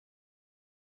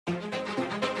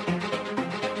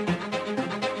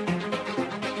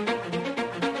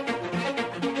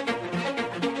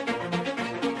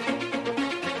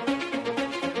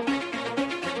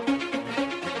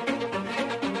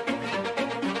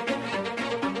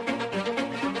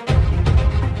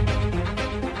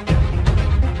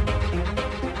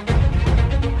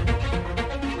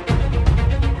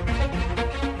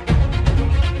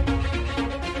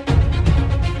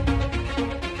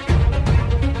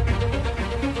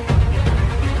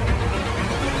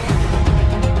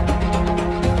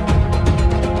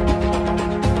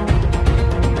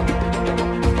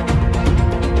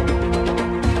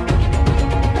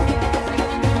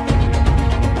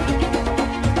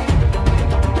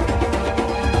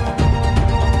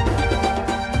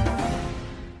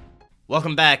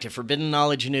Welcome back to Forbidden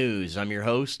Knowledge News. I'm your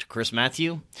host, Chris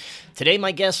Matthew. Today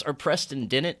my guests are Preston,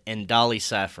 Dennet, and Dolly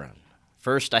Safran.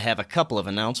 First, I have a couple of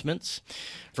announcements.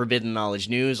 Forbidden Knowledge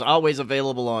News, always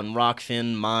available on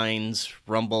Rockfin, Minds,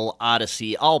 Rumble,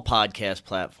 Odyssey, all podcast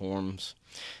platforms.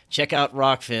 Check out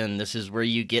Rockfin. This is where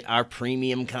you get our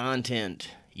premium content.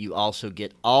 You also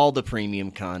get all the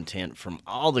premium content from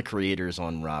all the creators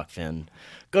on Rockfin.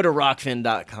 Go to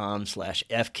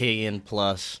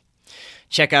rockfin.com/FKN+.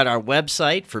 Check out our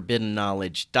website,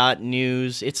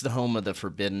 forbiddenknowledge.news. It's the home of the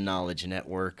Forbidden Knowledge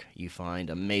Network. You find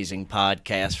amazing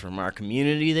podcasts from our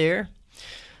community there.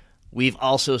 We've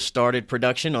also started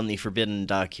production on the Forbidden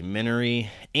documentary,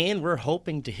 and we're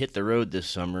hoping to hit the road this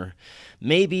summer.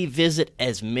 Maybe visit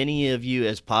as many of you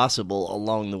as possible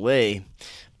along the way,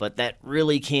 but that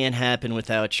really can't happen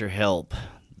without your help.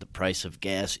 The price of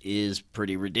gas is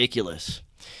pretty ridiculous.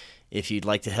 If you'd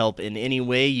like to help in any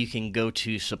way, you can go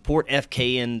to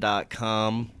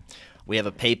supportfkn.com. We have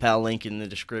a PayPal link in the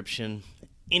description.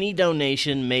 Any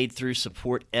donation made through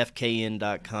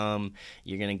supportfkn.com,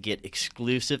 you're going to get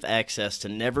exclusive access to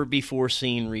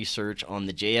never-before-seen research on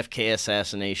the JFK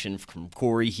assassination from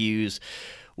Corey Hughes,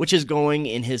 which is going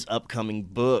in his upcoming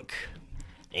book,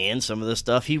 and some of the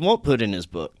stuff he won't put in his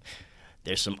book.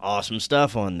 There's some awesome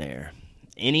stuff on there.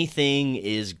 Anything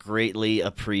is greatly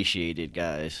appreciated,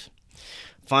 guys.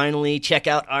 Finally, check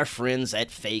out our friends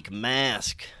at Fake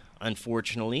Mask.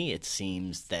 Unfortunately, it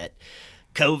seems that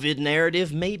COVID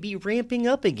narrative may be ramping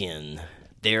up again.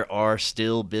 There are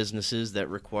still businesses that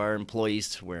require employees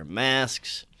to wear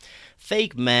masks.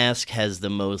 Fake Mask has the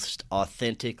most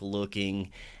authentic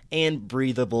looking and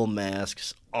breathable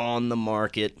masks on the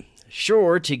market,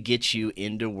 sure to get you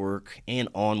into work and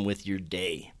on with your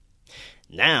day.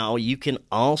 Now you can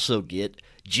also get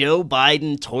Joe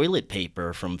Biden toilet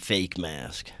paper from Fake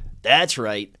Mask. That's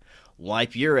right,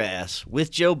 wipe your ass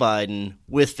with Joe Biden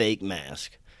with Fake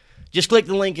Mask. Just click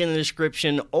the link in the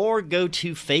description or go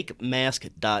to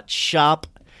fakemask.shop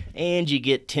and you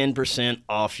get 10%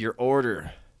 off your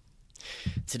order.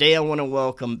 Today I want to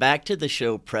welcome back to the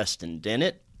show Preston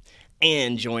Dennet,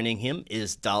 and joining him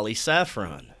is Dolly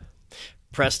Safran.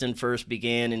 Preston first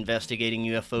began investigating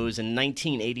UFOs in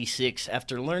 1986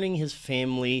 after learning his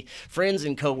family, friends,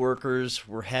 and coworkers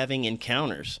were having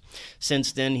encounters.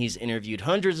 Since then, he's interviewed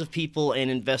hundreds of people and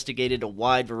investigated a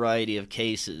wide variety of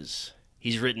cases.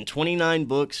 He's written 29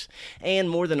 books and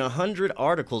more than 100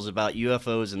 articles about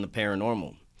UFOs and the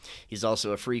paranormal. He's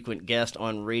also a frequent guest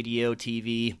on radio,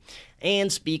 TV,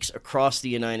 and speaks across the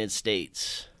United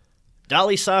States.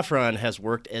 Dolly Safran has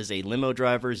worked as a limo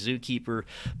driver, zookeeper,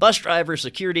 bus driver,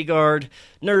 security guard,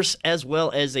 nurse, as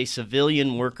well as a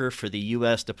civilian worker for the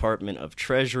U.S. Department of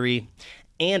Treasury,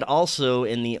 and also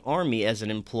in the Army as an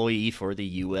employee for the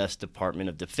U.S. Department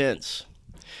of Defense.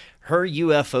 Her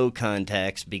UFO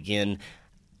contacts begin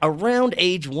around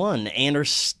age 1 and are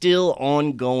still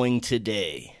ongoing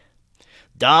today.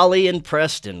 Dolly and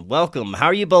Preston, welcome. How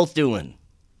are you both doing?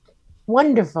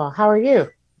 Wonderful. How are you?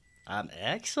 I'm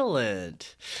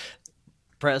excellent.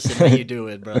 Preston, how you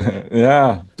doing, brother?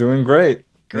 Yeah, doing great.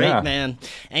 Great, yeah. Man.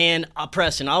 And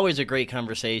Preston, always a great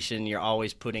conversation. You're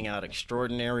always putting out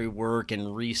extraordinary work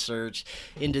and research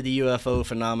into the UFO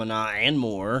phenomena and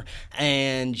more.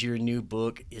 And your new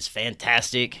book is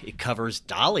fantastic. It covers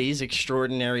Dolly's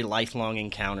extraordinary lifelong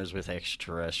encounters with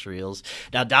extraterrestrials.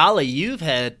 Now, Dolly, you've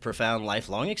had profound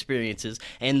lifelong experiences,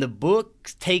 and the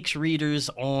book takes readers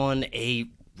on a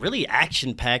really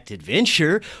action-packed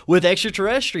adventure with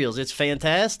extraterrestrials. It's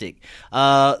fantastic.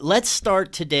 Let's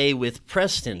start today with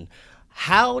Preston.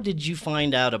 How did you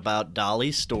find out about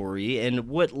Dolly's story, and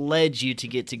what led you to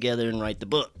get together and write the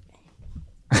book?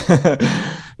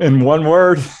 In one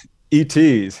word,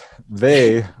 ETs.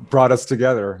 They brought us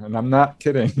together, and I'm not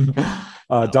kidding.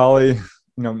 Dolly,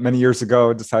 many years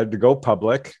ago, decided to go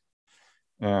public,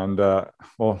 and I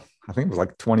think it was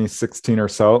like 2016 or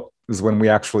so is when we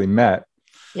actually met.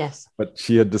 Yes. But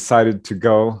she had decided to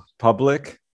go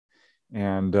public,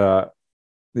 and the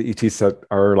ET said,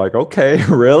 are like, okay,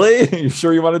 really? You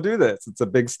sure you want to do this? It's a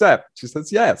big step. She says,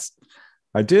 yes,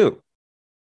 I do.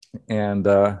 And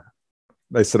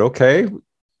they said, okay,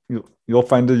 you'll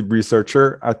find a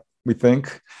researcher, we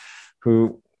think,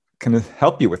 who can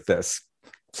help you with this.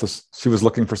 So she was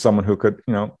looking for someone who could,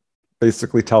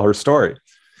 basically tell her story.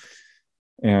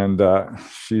 And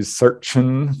she's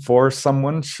searching for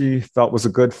someone she felt was a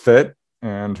good fit,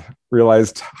 and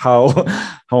realized how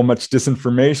much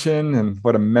disinformation and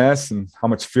what a mess and how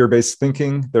much fear-based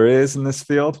thinking there is in this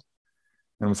field,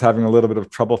 and was having a little bit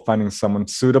of trouble finding someone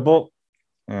suitable.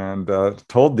 and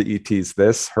told the ETs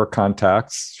this, her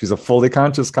contacts. She's a fully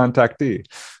conscious contactee.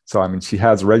 So, I mean, she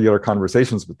has regular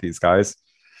conversations with these guys.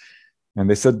 And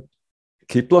they said,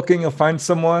 keep looking, you'll find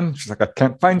someone. She's like, I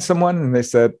can't find someone. And they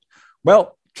said,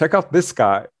 well, check out this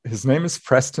guy. His name is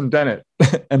Preston Dennet,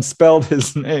 and spelled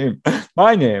his name,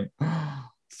 my name.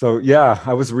 So yeah,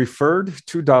 I was referred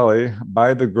to Dolly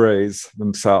by the Greys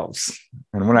themselves.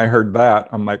 And when I heard that,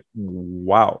 I'm like,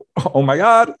 wow, oh my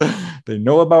God, they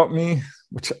know about me,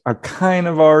 which I kind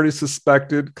of already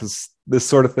suspected because this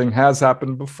sort of thing has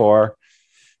happened before.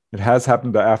 It has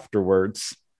happened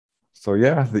afterwards. So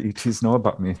yeah, the ETs know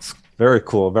about me. It's very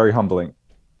cool, very humbling.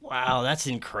 Wow, that's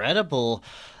incredible.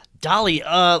 Dolly,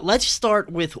 let's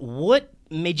start with what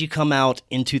made you come out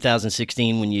in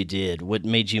 2016 when you did? What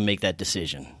made you make that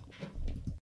decision?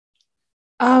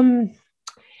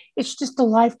 It's just a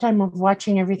lifetime of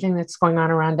watching everything that's going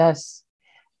on around us.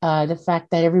 The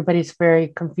fact that everybody's very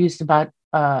confused about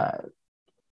ET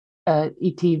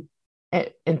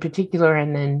in particular,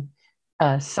 and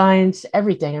then science,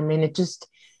 everything. I mean, it just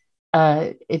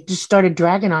started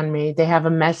dragging on me. They have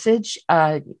a message.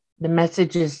 The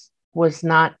message is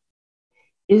not.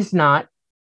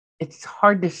 It's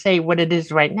hard to say what it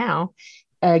is right now.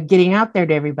 Getting out there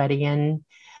to everybody, and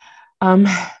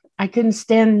I couldn't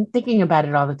stand thinking about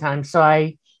it all the time. So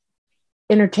I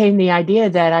entertained the idea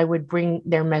that I would bring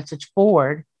their message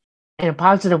forward in a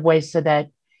positive way so that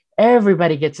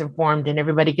everybody gets informed and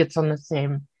everybody gets on the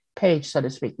same page, so to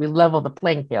speak. We level the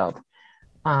playing field.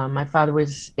 My father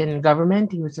was in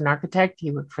government. He was an architect.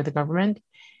 He worked for the government.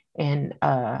 And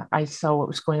I saw what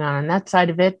was going on that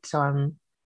side of it. So I'm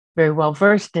very well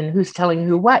versed in who's telling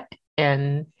who what.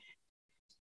 And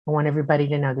I want everybody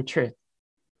to know the truth.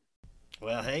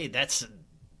 Well, hey, that's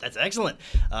excellent.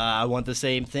 I want the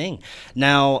same thing.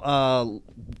 Now,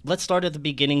 let's start at the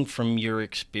beginning from your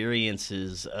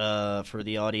experiences. For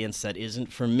the audience that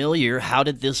isn't familiar, how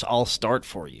did this all start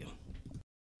for you?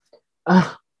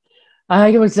 I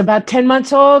was about 10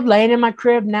 months old, laying in my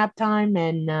crib, nap time,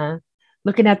 and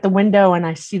looking at the window, and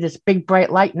I see this big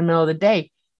bright light in the middle of the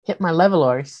day hit my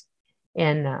levelers.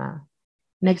 And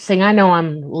next thing I know,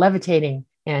 I'm levitating.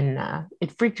 And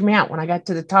it freaked me out. When I got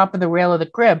to the top of the rail of the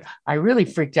crib, I really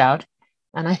freaked out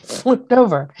and I flipped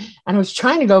over and I was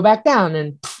trying to go back down,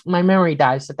 and my memory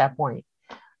dies at that point.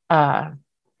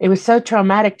 It was so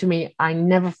traumatic to me. I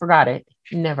never forgot it.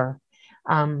 Never.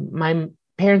 My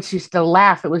parents used to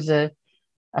laugh. It was a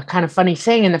kind of funny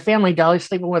saying in the family, Dolly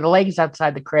sleeping with her legs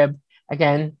outside the crib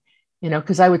again,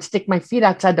 because I would stick my feet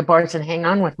outside the bars and hang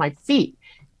on with my feet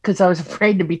because I was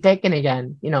afraid to be taken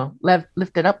again,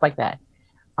 lifted up like that.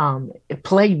 It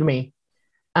plagued me.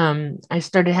 I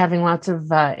started having lots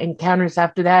of encounters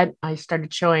after that. I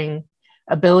started showing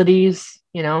abilities,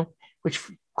 which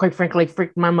quite frankly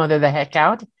freaked my mother the heck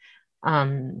out.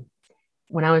 When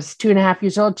I was 2.5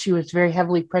 years old, she was very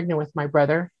heavily pregnant with my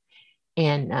brother.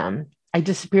 And I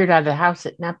disappeared out of the house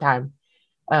at nap time.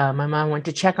 My mom went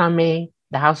to check on me.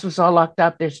 The house was all locked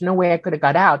up. There's no way I could have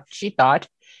got out, she thought.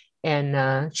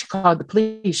 And she called the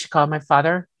police. She called my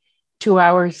father. 2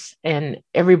 hours and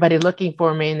everybody looking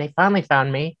for me, and they finally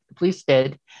found me. The police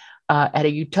did at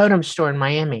a Utotem store in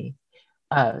Miami.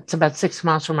 It's about 6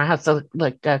 miles from my house, so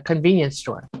like a convenience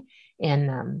store.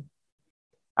 And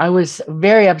I was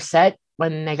very upset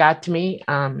when they got to me.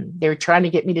 They were trying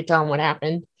to get me to tell them what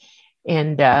happened,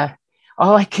 and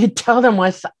all I could tell them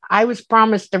was I was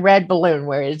promised a red balloon.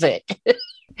 Where is it?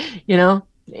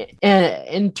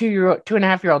 In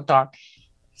 2.5-year-old talk.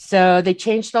 So they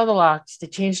changed all the locks.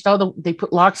 They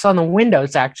put locks on the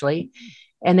windows, actually.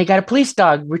 And they got a police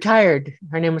dog, retired.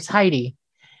 Her name was Heidi.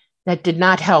 That did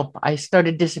not help. I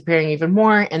started disappearing even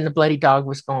more, and the bloody dog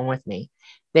was going with me.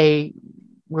 They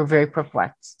were very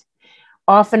perplexed.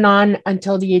 Off and on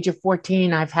until the age of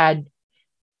 14, I've had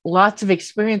lots of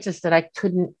experiences that I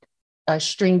couldn't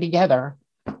string together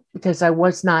because I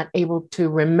was not able to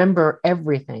remember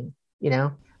everything.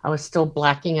 I was still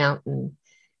blacking out, and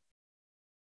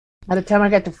by the time I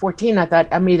got to 14, I thought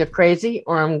I'm either crazy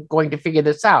or I'm going to figure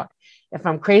this out. If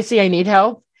I'm crazy, I need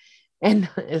help, and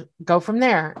go from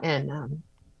there. And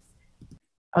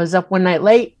I was up one night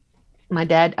late.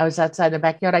 I was outside the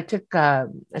backyard. I took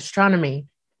astronomy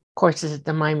courses at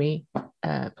the Miami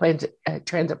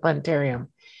Transit Planetarium.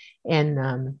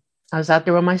 And I was out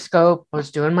there with my scope. I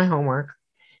was doing my homework.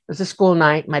 It was a school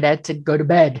night. My dad said, go to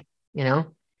bed,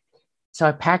 So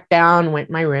I packed down, went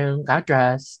in my room, got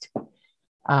dressed.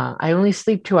 I only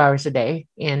sleep 2 hours a day.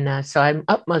 And so I'm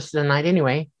up most of the night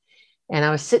anyway. And I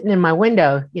was sitting in my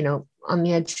window, on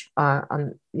the edge,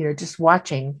 just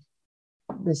watching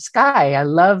the sky. I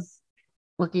love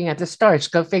looking at the stars,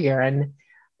 go figure. And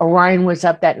Orion was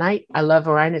up that night. I love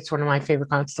Orion. It's one of my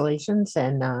favorite constellations.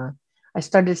 And I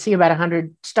started to see about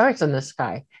 100 stars in the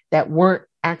sky that weren't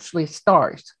actually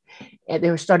stars. And they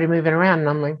were started moving around. And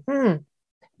I'm like,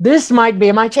 this might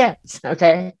be my chance.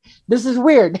 Okay. This is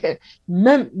weird.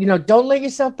 Don't let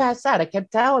yourself pass out. I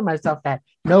kept telling myself that.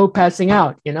 No passing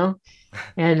out,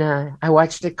 And I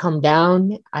watched it come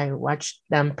down. I watched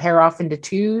them pair off into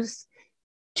twos.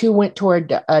 Two went toward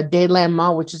Dayland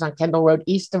Mall, which is on Kendall Road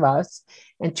east of us,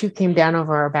 and two came down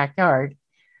over our backyard.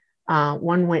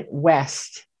 One went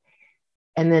west,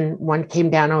 and then one came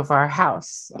down over our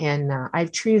house. And I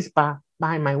have trees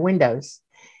behind my windows,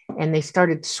 and they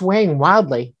started swaying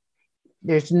wildly.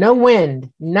 There's no wind,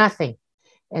 nothing.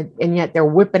 And yet they're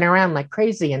whipping around like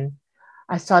crazy. And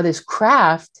I saw this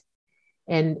craft,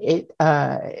 and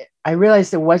I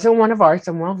realized it wasn't one of ours.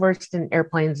 I'm well versed in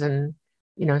airplanes and,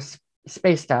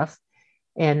 space stuff.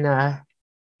 And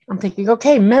I'm thinking,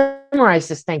 okay, memorize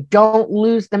this thing. Don't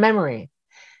lose the memory.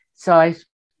 So I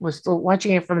was still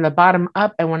watching it from the bottom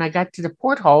up. And when I got to the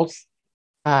portholes,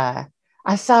 I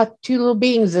saw two little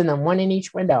beings in them, one in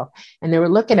each window. And they were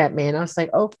looking at me. And I was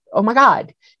like, oh my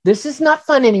God, this is not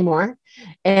fun anymore.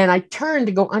 And I turned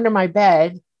to go under my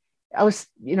bed. I was,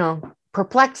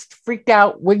 perplexed, freaked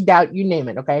out, wigged out, you name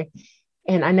it. Okay.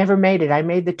 And I never made it. I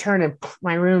made the turn and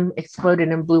my room exploded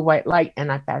in blue white light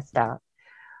and I passed out.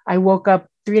 I woke up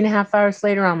 3.5 hours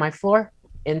later on my floor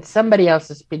in somebody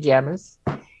else's pajamas,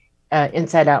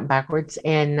 inside out and backwards,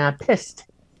 and pissed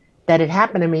that it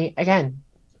happened to me again.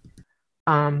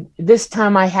 This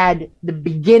time I had the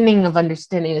beginning of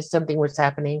understanding that something was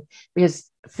happening because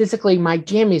physically my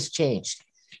jammies changed,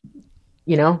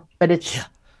 but it's,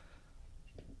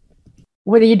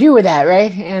 what do you do with that,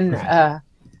 right? And I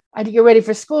had to get ready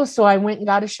for school. So I went and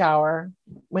got a shower,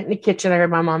 went in the kitchen. I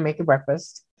heard my mom making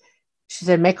breakfast. She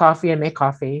said, make coffee and make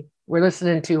coffee. We're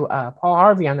listening to Paul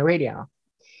Harvey on the radio.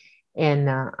 And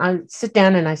I sit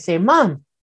down and I say, Mom,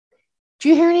 did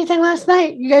you hear anything last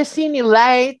night? You guys see any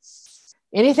lights?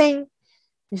 Anything?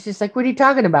 And she's like, what are you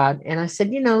talking about? And I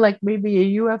said, like maybe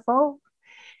a UFO.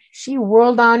 She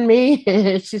whirled on me.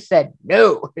 She said,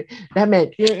 no, that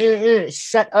meant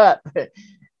shut up.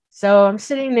 So I'm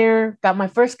sitting there, got my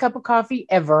first cup of coffee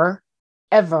ever,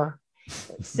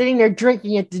 sitting there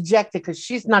drinking it dejected because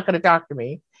she's not going to talk to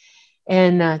me.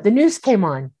 And the news came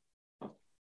on.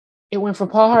 It went from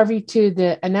Paul Harvey to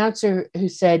the announcer who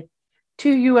said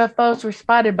 2 UFOs were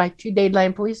spotted by 2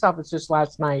 Dayland police officers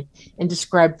last night and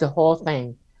described the whole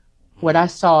thing. What I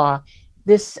saw,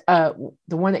 the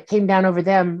one that came down over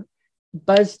them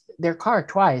buzzed their car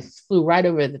twice, flew right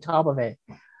over the top of it.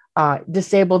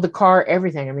 Disabled the car,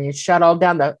 everything. I mean, it shut all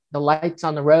down the lights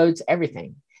on the roads,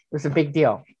 everything. It was a big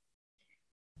deal.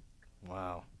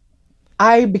 Wow.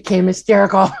 I became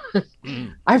hysterical.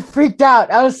 I freaked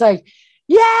out. I was like,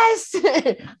 yes,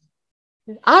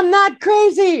 I'm not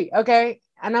crazy. Okay.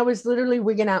 And I was literally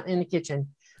wigging out in the kitchen.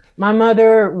 My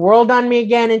mother whirled on me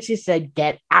again and she said,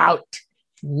 get out.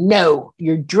 No,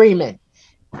 you're dreaming.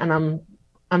 And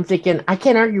I'm thinking, I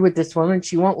can't argue with this woman.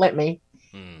 She won't let me.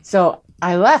 So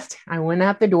I left. I went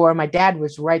out the door. My dad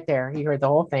was right there. He heard the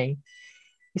whole thing.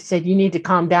 He said, you need to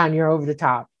calm down. You're over the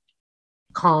top.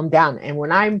 Calm down. And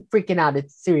when I'm freaking out,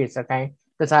 it's serious, okay?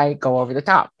 Because I go over the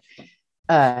top.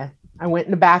 I went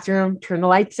in the bathroom, turned the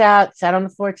lights out, sat on the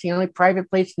floor. It's the only private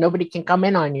place nobody can come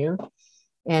in on you.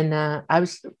 And I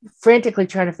was frantically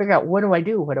trying to figure out, what do I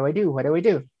do? What do I do? What do I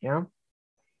do?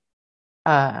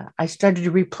 I started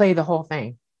to replay the whole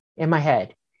thing in my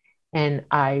head. And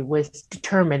I was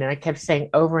determined, and I kept saying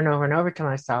over and over and over to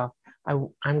myself,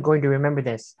 I'm going to remember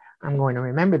this. I'm going to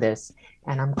remember this.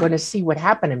 And I'm going to see what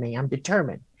happened to me. I'm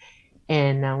determined.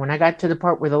 And when I got to the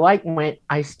part where the light went,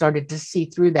 I started to see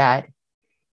through that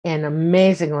and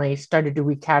amazingly started to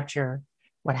recapture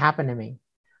what happened to me.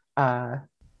 I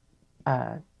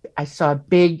saw a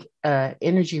big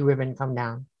energy ribbon come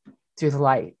down through the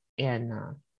light. And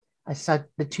I saw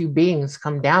the 2 beings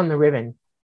come down the ribbon.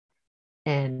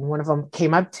 And one of them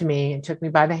came up to me and took me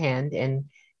by the hand, and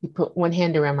he put one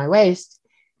hand around my waist.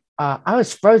 I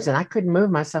was frozen. I couldn't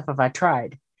move myself if I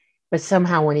tried. But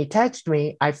somehow when he touched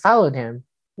me, I followed him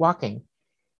walking.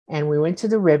 And we went to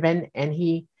the ribbon, and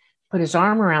he put his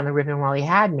arm around the ribbon while he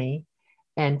had me,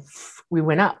 and we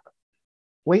went up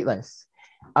weightless.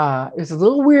 It was a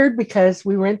little weird because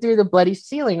we went through the bloody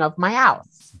ceiling of my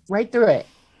house, right through it.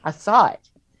 I saw it.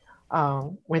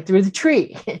 Went through the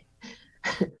tree.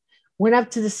 Went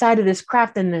up to the side of this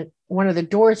craft, and one of the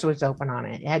doors was open on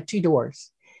it. It had 2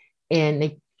 doors, and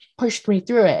they pushed me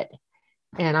through it.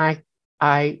 And I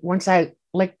once I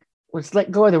was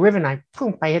let go of the ribbon, I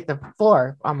hit the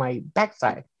floor on my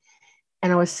backside.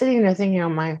 And I was sitting there thinking,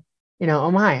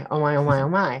 oh my, oh my, oh my, oh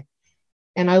my.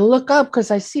 And I look up because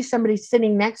I see somebody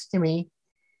sitting next to me.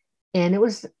 And it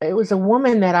was a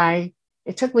woman that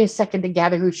it took me a second to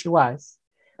gather who she was.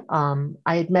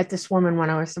 I had met this woman when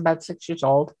I was about 6 years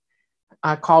old.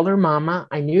 I called her mama.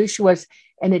 I knew who she was.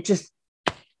 And it just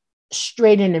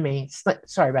straight into me.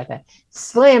 Sorry about that.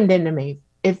 Slammed into me.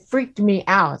 It freaked me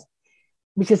out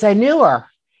because I knew her.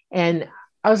 And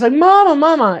I was like, mama,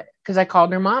 mama, because I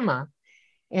called her mama.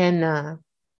 And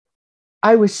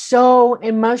I was so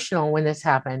emotional when this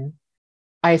happened.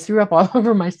 I threw up all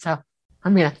over myself. I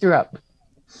mean, I threw up.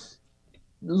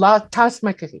 Tossed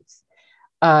my cookies.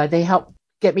 They helped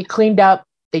get me cleaned up.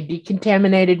 They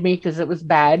decontaminated me because it was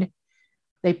bad.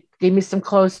 They gave me some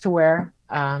clothes to wear.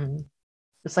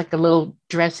 It's like a little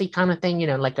dressy kind of thing,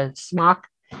 like a smock,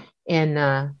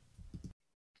 and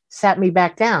sat me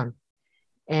back down.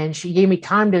 And she gave me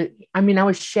time I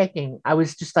was shaking. I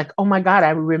was just like, oh my God,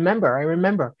 I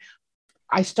remember.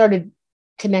 I started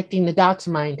connecting the dots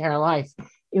in my entire life.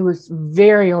 It was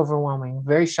very overwhelming,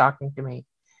 very shocking to me.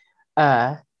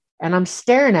 And I'm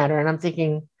staring at her and I'm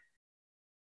thinking,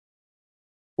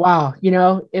 wow,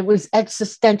 it was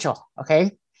existential.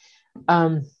 Okay.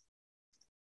 Then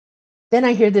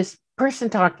I hear this person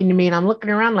talking to me and I'm looking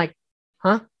around like,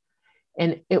 huh?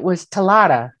 And it was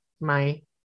Talata, my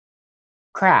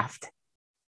craft.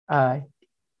 I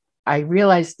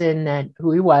realized then that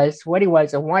who he was, what he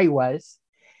was, and why he was.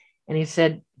 And he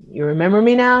said, you remember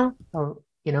me now? Or,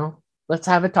 let's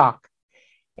have a talk.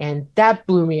 And that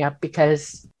blew me up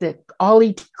because all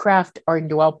ET craft are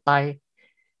indwelt by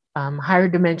higher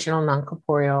dimensional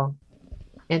non-corporeal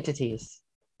entities.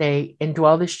 They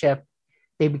indwell the ship.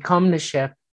 They become the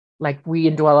ship like we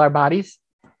indwell our bodies,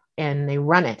 and they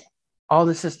run it, all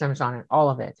the systems on it, all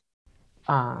of it.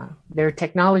 Their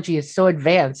technology is so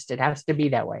advanced, it has to be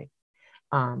that way.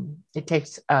 It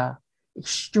takes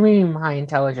extreme high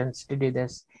intelligence to do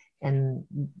this, and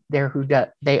they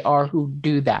are who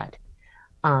do that.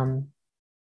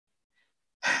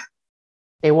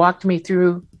 They walked me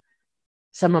through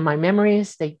some of my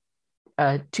memories.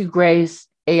 Two grays,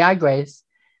 AI grays,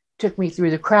 took me through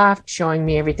the craft, showing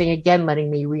me everything again, letting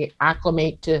me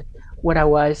reacclimate to what I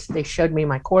was. They showed me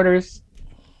my quarters.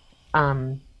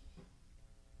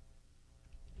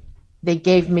 They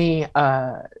gave me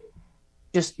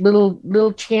just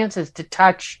little chances to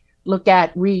touch, look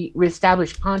at,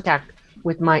 reestablish contact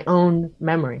with my own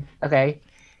memory. Okay.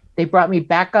 They brought me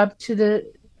back up to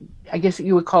I guess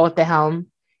you would call it the helm.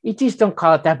 ETs don't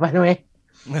call it that, by the way.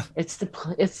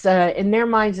 It's in their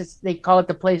minds, they call it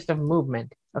the place of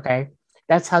movement. Okay.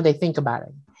 That's how they think about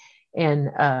it.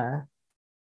 And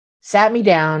sat me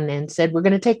down and said, we're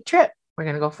going to take a trip. We're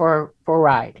going to go for a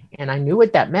ride. And I knew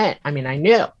what that meant. I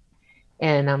knew.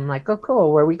 And I'm like, oh,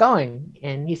 cool. Where are we going?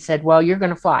 And he said, well, you're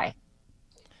going to fly.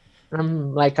 And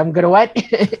I'm like, I'm going to what?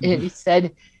 And he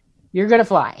said, you're going to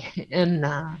fly. And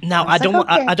now I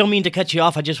don't mean to cut you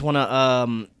off. I just want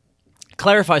to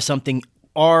clarify something.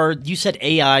 You said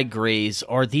AI grays?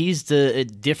 Are these the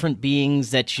different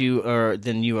beings that you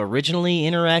originally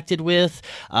interacted with?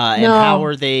 And no. How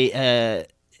are they?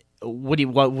 What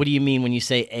do you mean when you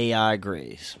say AI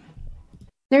grays?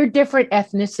 There are different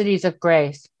ethnicities of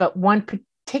grays, but one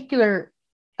particular,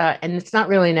 and it's not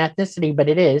really an ethnicity, but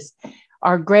it is,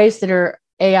 are grays that are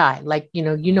AI. Like you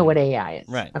know what AI is,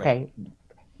 right? Okay, right.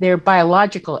 They're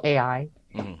biological AI.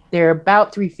 Mm-hmm. They're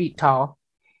about 3 feet tall.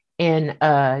 And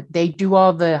they do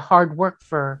all the hard work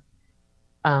for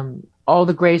all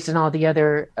the grays and all the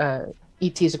other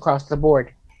ETs across the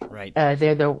board. Right.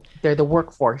 They're the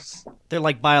workforce. They're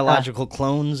like biological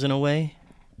clones in a way.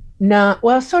 No,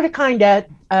 well, sort of, kind of.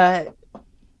 I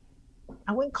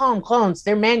wouldn't call them clones.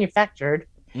 They're manufactured,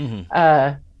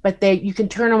 but you can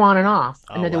turn them on and off.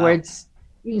 In other words,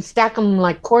 you can stack them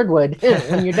like cordwood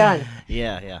when you're done.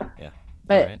 Yeah.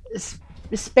 But. Right.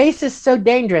 Space is so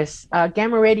dangerous.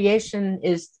 Gamma radiation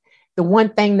is the one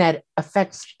thing that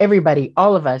affects everybody,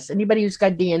 all of us, anybody who's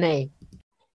got DNA.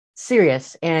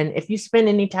 Serious. And if you spend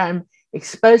any time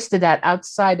exposed to that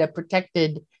outside a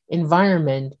protected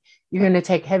environment, you're going to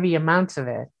take heavy amounts of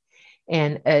it.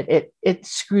 And it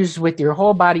screws with your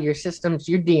whole body, your systems,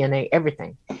 your DNA,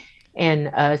 everything.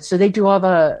 And so they do all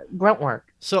the grunt work.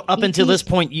 So up until this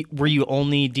point, were you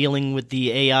only dealing with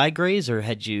the AI grays, or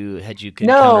had you encountered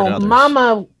others?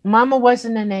 No, Mama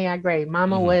wasn't an AI gray.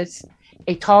 Mama was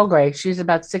a tall gray. She's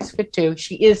about 6'2".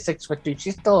 She is 6'2".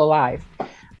 She's still alive.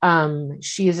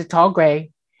 She is a tall gray.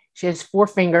 She has 4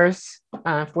 fingers,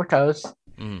 4 toes.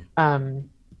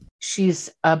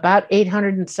 She's about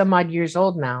 800 and some odd years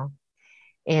old now,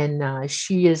 and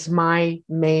she is my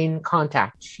main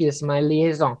contact. She is my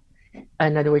liaison.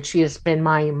 In other words, she has been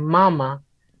my mama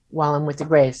while I'm with the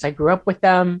Grays. I grew up with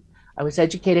them. I was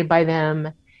educated by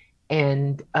them,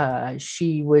 and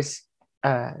she was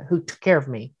who took care of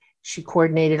me. She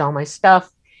coordinated all my stuff,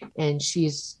 and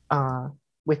she's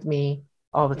with me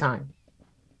all the time.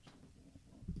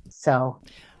 So.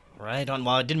 Right on.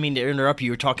 Well, I didn't mean to interrupt you.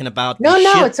 You were talking about No,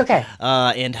 the ship, it's okay.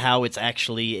 And how it's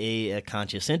actually a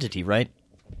conscious entity, right?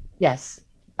 Yes.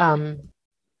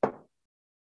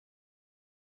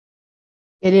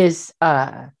 It is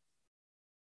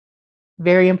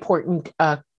very important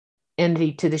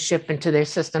entity to the ship and to their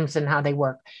systems and how they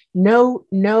work. No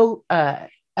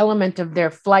element of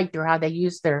their flight or how they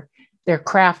use their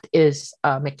craft is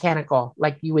mechanical,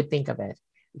 like you would think of it.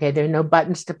 Okay, there are no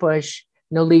buttons to push,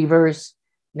 no levers,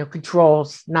 no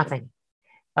controls, nothing.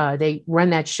 They run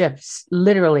that ship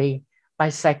literally by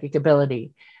psychic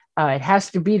ability. It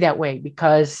has to be that way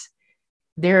because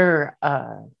they're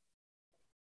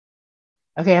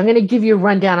okay. I'm going to give you a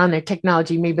rundown on their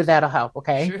technology. Maybe that'll help.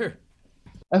 Okay. Sure.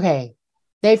 Okay.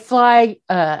 They fly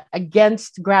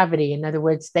against gravity. In other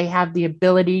words, they have the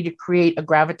ability to create a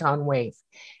graviton wave,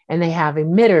 and they have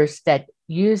emitters that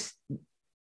use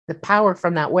the power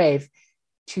from that wave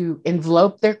to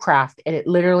envelope their craft, and it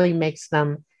literally makes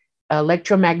them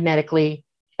electromagnetically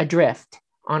adrift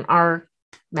on our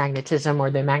magnetism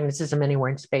or the magnetism anywhere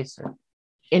in space or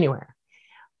anywhere.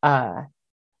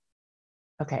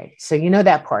 Okay, so you know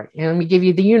that part. And let me give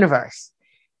you the universe.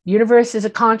 The universe is a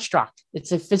construct.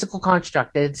 It's a physical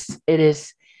construct. It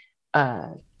is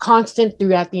constant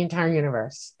throughout the entire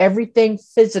universe. Everything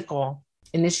physical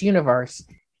in this universe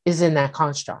is in that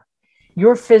construct.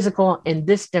 You're physical in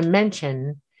this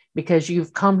dimension because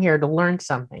you've come here to learn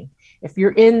something. If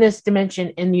you're in this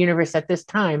dimension in the universe at this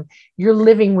time, you're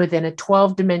living within a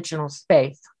 12-dimensional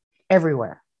space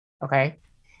everywhere, okay?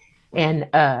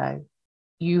 And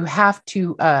you have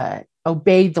to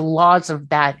obey the laws of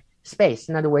that space.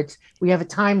 In other words, we have a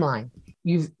timeline.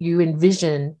 You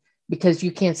envision, because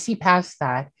you can't see past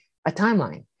that, a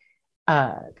timeline.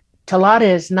 Talata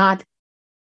is not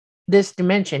this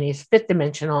dimension. He's fifth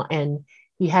dimensional, and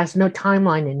he has no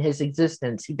timeline in his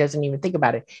existence. He doesn't even think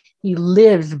about it. He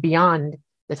lives beyond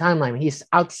the timeline. He's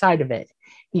outside of it.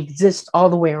 He exists all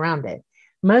the way around it.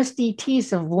 Most ETs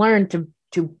have learned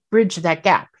to bridge that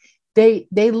gap. They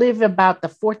live about the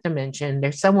fourth dimension.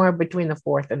 They're somewhere between the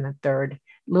fourth and the third,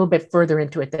 a little bit further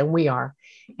into it than we are.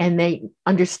 And they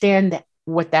understand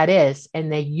what that is,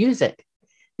 and they use it.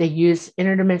 They use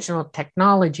interdimensional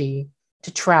technology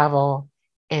to travel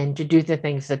and to do the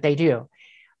things that they do.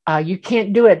 You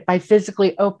can't do it by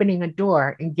physically opening a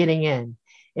door and getting in.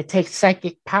 It takes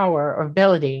psychic power or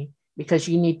ability because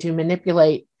you need to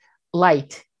manipulate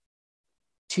light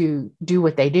to do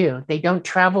what they do. They don't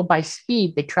travel by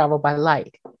speed, they travel by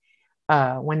light.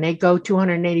 When they go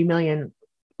 280 million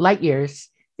light years,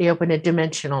 they open a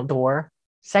dimensional door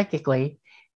psychically,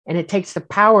 and it takes the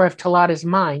power of Talata's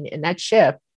mind in that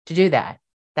ship to do that.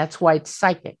 That's why it's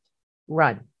psychic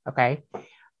run, okay?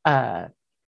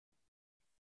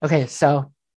 Okay,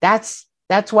 so that's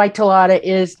why Talata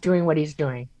is doing what he's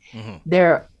doing. Mm-hmm.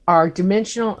 There are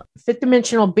fifth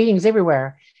dimensional beings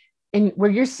everywhere. And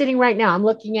where you're sitting right now, I'm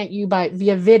looking at you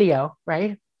via video,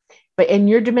 right? But in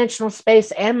your dimensional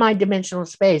space and my dimensional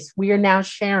space, we are now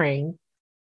sharing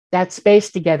that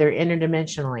space together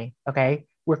interdimensionally, okay?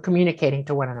 We're communicating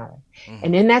to one another. Mm-hmm.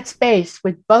 And in that space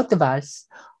with both of us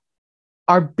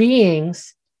are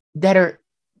beings that are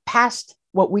past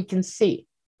what we can see.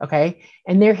 Okay.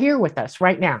 And they're here with us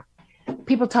right now.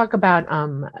 People talk about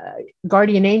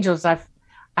guardian angels.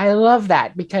 I love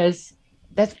that because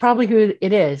that's probably who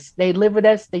it is. They live with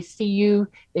us. They see you.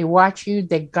 They watch you.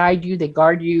 They guide you. They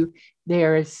guard you.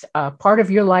 There's part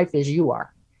of your life as you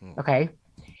are. Okay.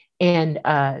 And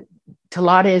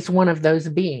Talata is one of those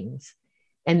beings.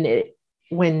 And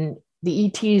when the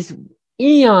ETs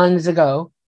eons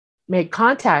ago made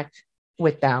contact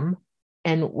with them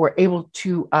and were able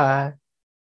to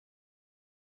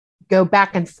go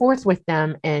back and forth with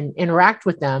them and interact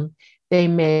with them, they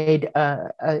made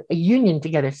a union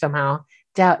together somehow.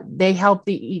 They helped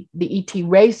the ET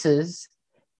races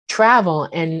travel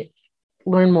and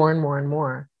learn more and more and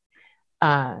more.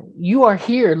 You are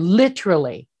here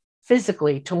literally,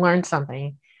 physically, to learn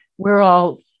something.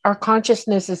 Our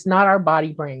consciousness is not our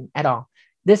body brain at all.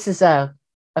 This is a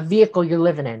vehicle you're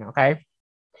living in, okay?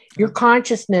 Your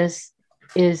consciousness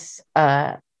is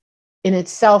in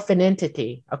itself an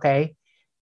entity, okay?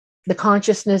 The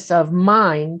consciousness of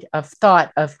mind, of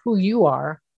thought, of who you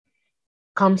are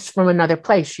comes from another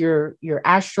place. You're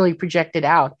astrally projected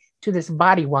out to this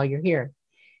body while you're here.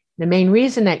 The main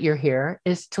reason that you're here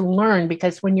is to learn,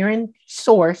 because when you're in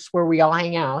source, where we all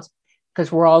hang out,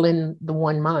 because we're all in the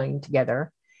one mind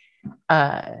together,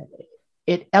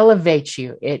 it elevates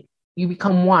you. You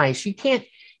become wise.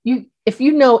 If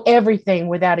you know everything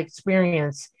without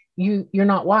experience, you're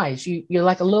not wise. You're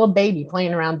like a little baby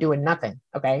playing around doing nothing.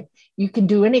 Okay. You can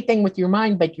do anything with your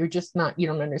mind, but you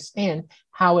don't understand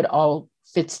how it all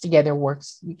fits together,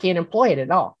 works. You can't employ it at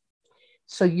all.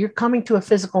 So you're coming to a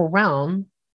physical realm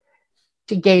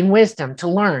to gain wisdom, to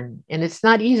learn. And it's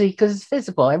not easy because it's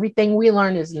physical. Everything we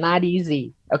learn is not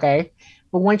easy. Okay.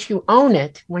 But once you own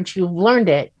it, once you've learned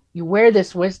it, you wear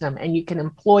this wisdom and you can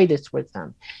employ this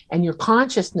wisdom. And your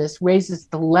consciousness raises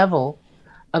the level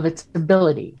of its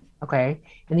ability. Okay.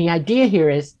 And the idea here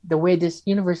is the way this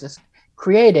universe is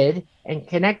created and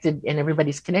connected, and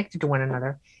everybody's connected to one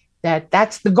another,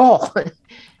 that's the goal.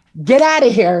 Get out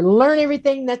of here, learn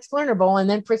everything that's learnable, and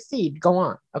then proceed. Go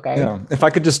on. Okay. Yeah. If I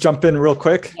could just jump in real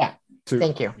quick. Yeah.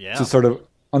 Thank you. To sort of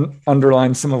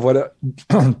underline some of what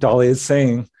Dolly is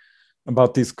saying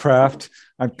about these craft.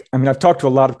 I've talked to a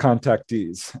lot of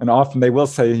contactees, and often they will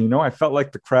say, I felt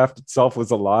like the craft itself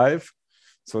was alive.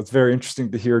 So it's very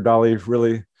interesting to hear Dolly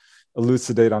really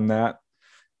elucidate on that.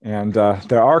 And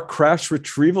there are crash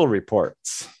retrieval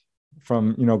reports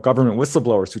from, government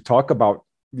whistleblowers who talk about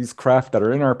these craft that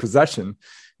are in our possession. And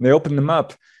they open them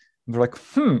up and they're like,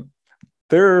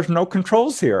 there's no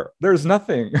controls here. There's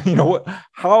nothing.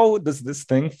 How does this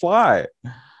thing fly?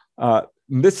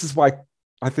 This is why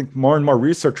I think more and more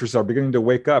researchers are beginning to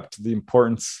wake up to the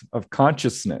importance of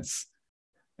consciousness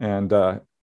and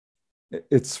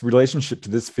its relationship to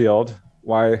this field,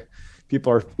 why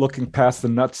people are looking past the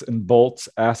nuts and bolts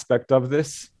aspect of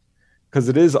this, because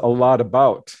it is a lot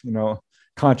about,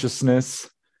 consciousness,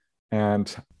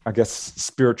 and I guess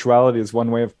spirituality is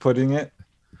one way of putting it.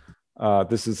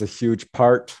 This is a huge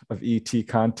part of ET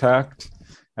contact.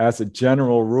 As a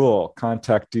general rule,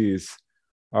 contactees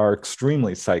are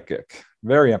extremely psychic,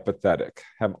 very empathetic,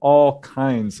 have all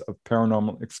kinds of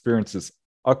paranormal experiences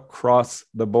across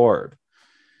the board.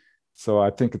 So I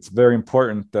think it's very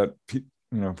important that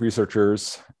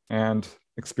researchers and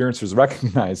experiencers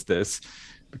recognize this,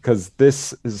 because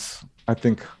this is, I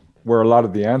think, where a lot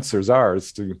of the answers are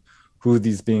as to who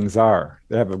these beings are.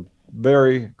 They have a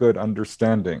very good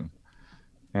understanding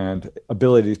and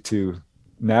ability to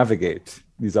navigate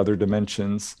these other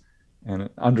dimensions and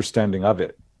understanding of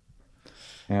it.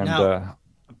 And now,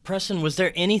 Preston, was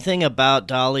there anything about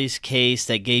Dolly's case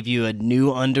that gave you a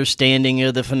new understanding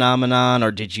of the phenomenon,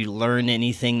 or did you learn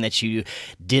anything that you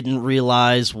didn't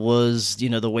realize was,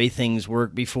 the way things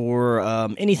work before?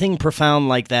 Anything profound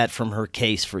like that from her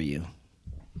case for you?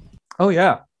 Oh,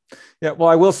 yeah. Yeah, well,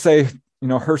 I will say,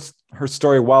 her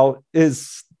story, while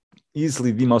is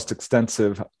easily the most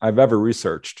extensive I've ever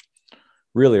researched,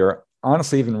 really, or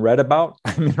honestly even read about.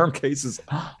 Her case is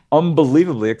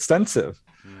unbelievably extensive.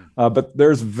 But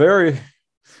there's I'm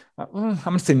going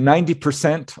to say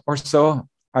 90% or so,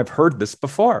 I've heard this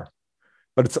before,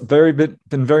 but it's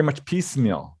been very much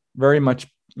piecemeal, very much,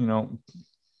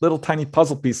 little tiny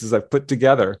puzzle pieces I've put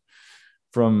together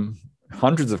from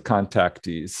hundreds of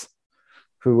contactees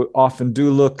who often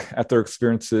do look at their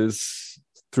experiences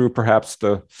through perhaps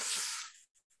the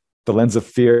lens of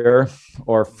fear,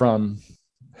 or from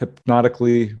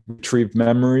hypnotically retrieved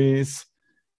memories,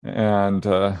 and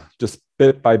just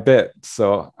bit by bit.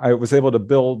 So I was able to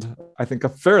build, I think, a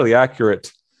fairly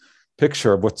accurate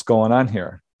picture of what's going on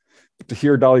here. But to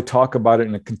hear Dolly talk about it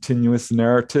in a continuous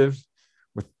narrative,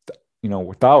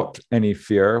 without any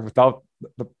fear, without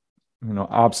the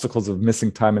obstacles of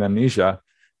missing time and amnesia,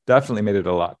 definitely made it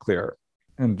a lot clearer.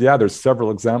 And yeah, there's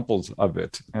several examples of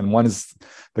it. And one is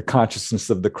the consciousness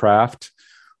of the craft,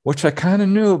 which I kind of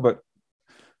knew, but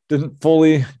didn't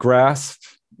fully grasp.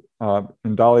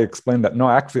 And Dolly explained that, no,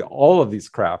 actually, all of these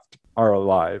craft are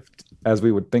alive as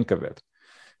we would think of it.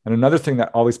 And another thing that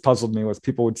always puzzled me was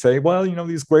people would say, well,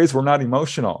 these grays were not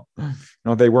emotional.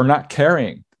 They were not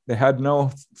caring. They had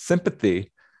no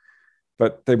sympathy.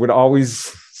 But they would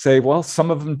always say, well, some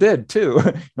of them did too.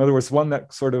 There was one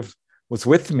that sort of was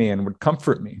with me and would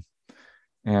comfort me.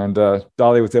 And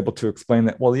Dolly was able to explain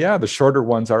that, well, yeah, the shorter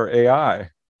ones are AI.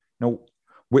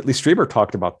 Whitley Strieber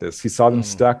talked about this. He saw them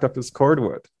stacked up as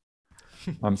cordwood.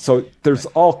 So there's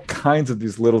all kinds of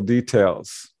these little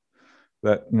details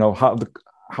that,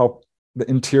 how the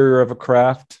interior of a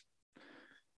craft,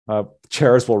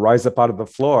 chairs will rise up out of the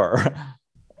floor,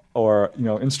 or,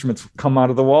 instruments come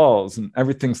out of the walls, and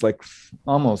everything's like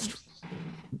almost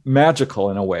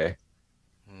magical in a way.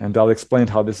 And Dolly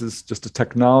explained how this is just a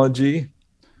technology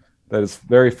that is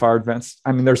very far advanced.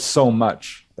 There's so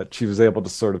much that she was able to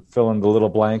sort of fill in the little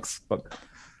blanks, but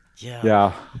Yeah.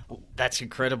 Yeah. That's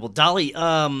incredible. Dolly,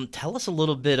 tell us a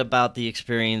little bit about the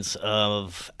experience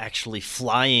of actually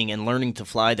flying and learning to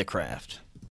fly the craft.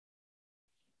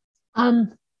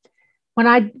 Um, when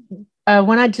I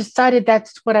decided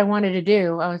that's what I wanted to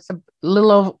do, I was a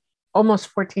little over, almost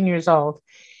 14 years old,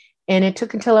 and it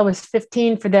took until I was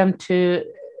 15 for them to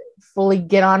fully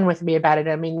get on with me about it.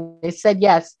 I mean, they said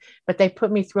yes, but they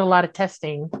put me through a lot of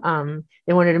testing.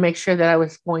 They wanted to make sure that I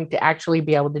was going to actually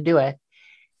be able to do it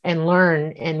and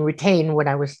learn and retain what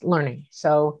I was learning.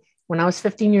 So when I was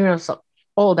 15 years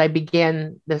old, I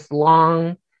began this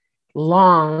long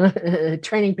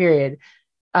training period.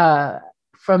 Uh,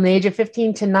 from the age of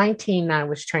 15 to 19, I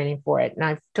was training for it. And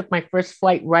I took my first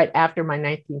flight right after my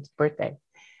 19th birthday.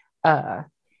 Uh,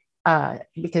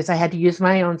 because I had to use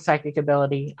my own psychic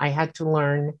ability. I had to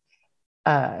learn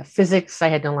physics. I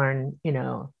had to learn,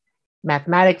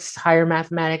 mathematics, higher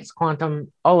mathematics,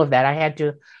 quantum, all of that. I had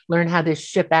to learn how this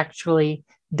ship actually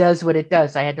does what it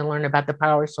does. I had to learn about the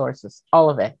power sources,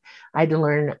 all of it. I had to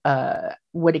learn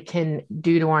what it can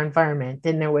do to our environment.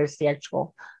 Then there was the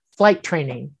actual flight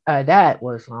training. That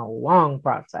was a long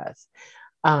process.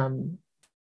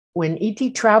 When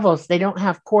ET travels, they don't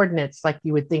have coordinates like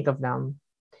you would think of them.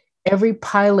 Every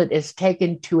pilot is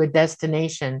taken to a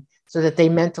destination so that they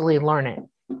mentally learn it.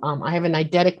 I have an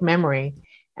eidetic memory,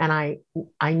 and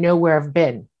I know where I've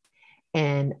been.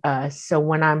 And so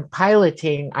when I'm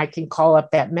piloting, I can call up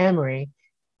that memory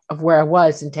of where I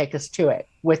was and take us to it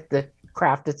with the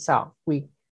craft itself. We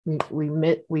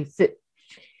fit.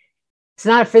 It's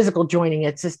not a physical joining.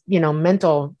 It's just,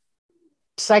 mental,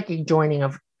 psychic joining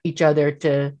of each other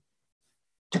to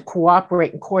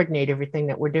cooperate and coordinate everything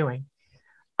that we're doing.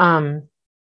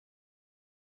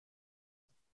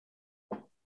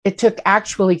 It took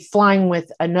actually flying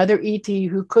with another ET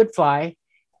who could fly,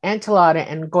 Enchilada,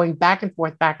 and going back and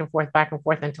forth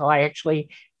until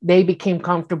they became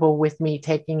comfortable with me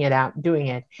taking it out and doing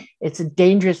it. It's a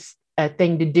dangerous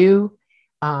thing to do.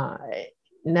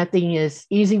 Nothing is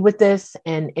easy with this,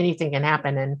 and anything can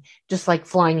happen. And just like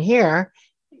flying here,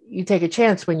 you take a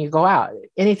chance when you go out.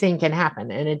 Anything can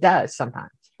happen, and it does sometimes.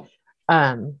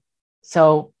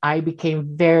 So I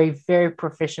became very, very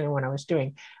proficient when I was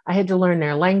doing. I had to learn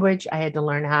their language. I had to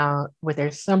learn how, with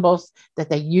their symbols that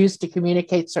they use to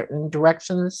communicate certain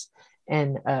directions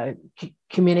and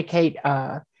communicate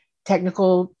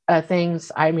technical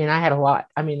things. I mean, I had a lot.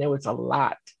 I mean, there was a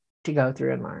lot to go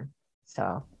through and learn.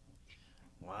 So.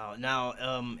 Wow. Now,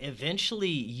 eventually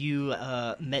you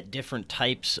met different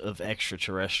types of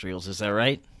extraterrestrials. Is that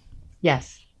right?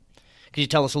 Yes. Could you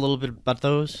tell us a little bit about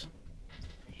those?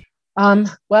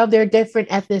 Well, there are different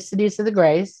ethnicities of the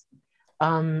Greys.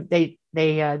 They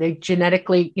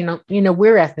genetically,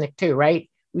 we're ethnic too, right?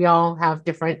 We all have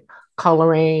different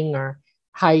coloring or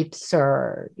heights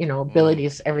or,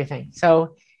 abilities, everything.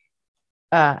 So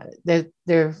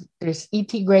there's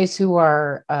ET Greys who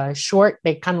are short.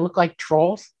 They kind of look like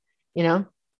trolls, and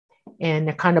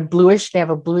they're kind of bluish. They have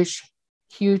a bluish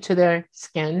hue to their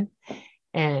skin,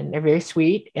 and they're very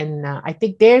sweet. And I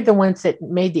think they're the ones that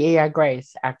made the AI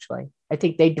Greys, actually. I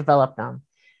think they developed them.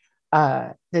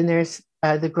 Then there's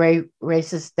the gray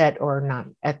races or not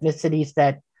ethnicities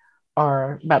that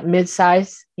are about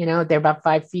mid-size. They're about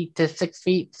 5 feet to 6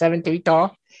 feet, 7 feet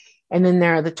tall. And then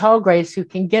there are the tall Greys who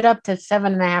can get up to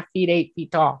 7.5 feet, 8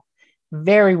 feet tall.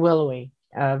 Very willowy,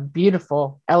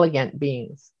 beautiful, elegant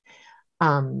beings.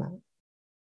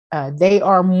 They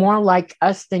are more like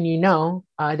us than you know.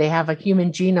 They have a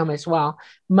human genome as well.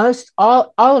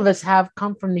 All of us have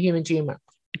come from the human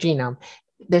genome.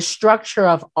 The structure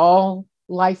of all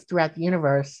life throughout the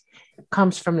universe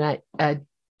comes from that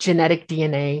genetic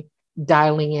DNA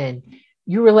dialing in.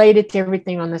 You related to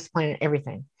everything on this planet,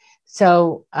 everything.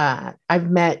 So I've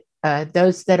met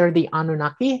those that are the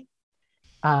Anunnaki.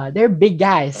 They're big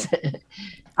guys.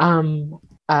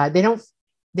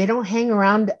 They don't hang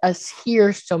around us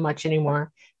here so much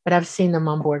anymore, but I've seen them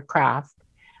on board craft.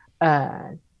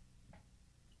 One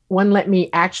let me,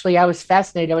 actually, I was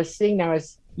fascinated. I was sitting there, I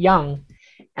was young,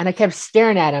 and I kept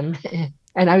staring at him.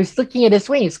 And I was looking at his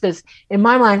wings because in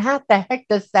my mind, how the heck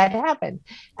does that happen?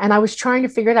 And I was trying to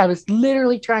figure it out. I was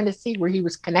literally trying to see where he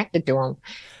was connected to him.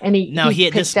 And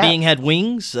this being had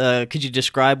wings. Could you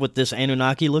describe what this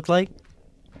Anunnaki looked like?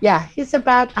 Yeah, he's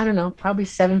about, I don't know, probably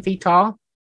 7 feet tall.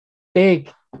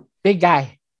 Big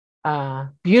guy.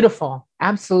 Beautiful,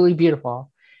 absolutely beautiful.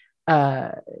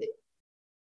 And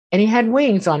he had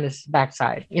wings on his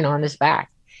backside, on his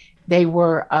back. They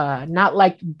were not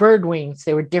like bird wings.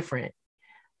 They were different.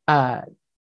 He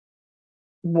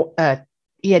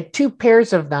had 2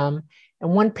 pairs of them,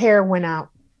 and one pair went out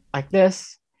like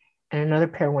this, and another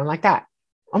pair went like that,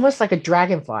 almost like a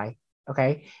dragonfly.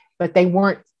 Okay. But they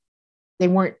weren't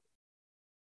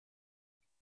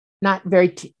not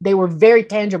very, they were very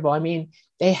tangible. I mean,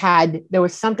 there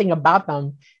was something about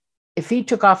them. If he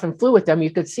took off and flew with them, you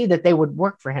could see that they would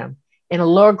work for him. In a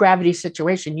lower gravity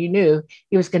situation, you knew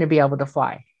he was going to be able to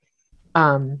fly.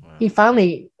 He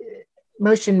finally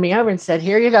motioned me over and said,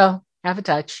 "Here you go, have a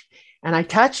touch." And I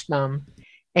touched them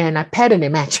and I petted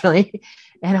him actually.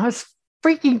 And I was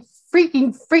freaking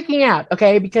out.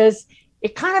 Okay. Because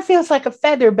it kind of feels like a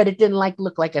feather, but it didn't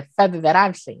look like a feather that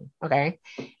I've seen. Okay.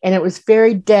 And it was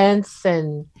very dense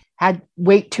and had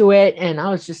weight to it. And I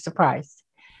was just surprised.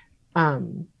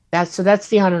 That's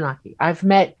the Anunnaki. I've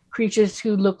met creatures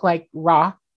who look like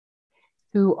Ra,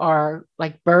 who are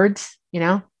like birds,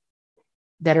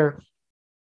 that are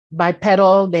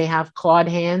bipedal. They have clawed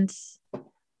hands.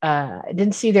 I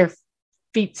didn't see their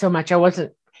feet so much. I was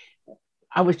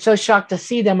so shocked to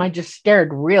see them. I just stared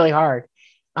really hard.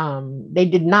 They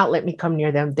did not let me come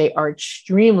near them. They are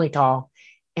extremely tall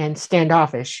and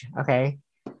standoffish. Okay.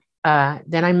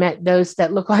 Then I met those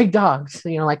that look like dogs,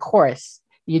 like Horus,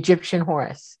 the Egyptian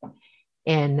Horus.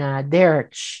 And they're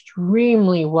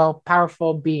extremely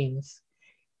powerful beings.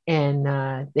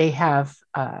 And they have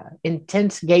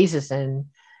intense gazes, and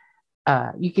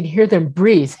you can hear them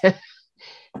breathe.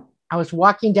 I was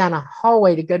walking down a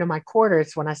hallway to go to my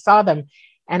quarters when I saw them,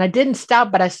 and I didn't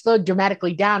stop, but I slowed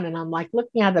dramatically down, and I'm like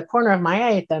looking out the corner of my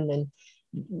eye at them, and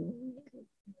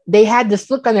they had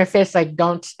this look on their face like,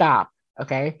 "Don't stop."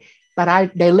 Okay.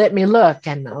 But they let me look,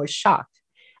 and I was shocked.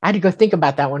 I had to go think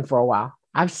about that one for a while.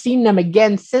 I've seen them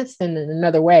again since then in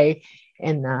another way,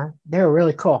 and they're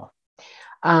really cool.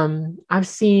 I've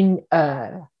seen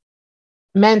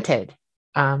Mantid.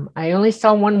 I only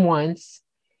saw one once,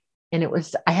 and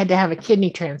I had to have a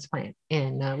kidney transplant,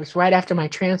 and it was right after my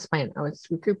transplant. I was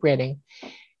recuperating,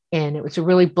 and it was a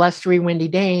really blustery, windy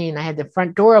day, and I had the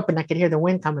front door open. I could hear the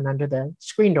wind coming under the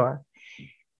screen door,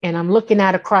 and I'm looking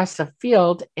out across the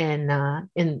field and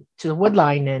into the wood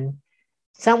line, and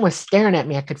something was staring at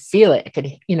me. I could feel it. I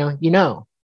could,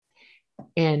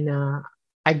 and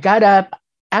I got up.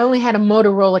 I only had a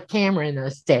Motorola camera in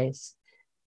those days,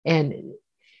 and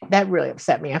that really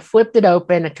upset me. I flipped it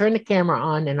open, I turned the camera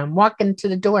on, and I'm walking to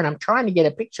the door, and I'm trying to get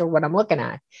a picture of what I'm looking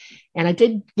at. And I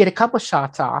did get a couple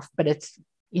shots off, but it's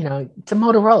a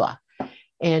Motorola,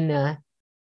 and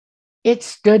it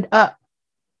stood up.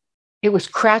 It was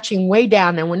crouching way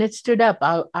down, and when it stood up,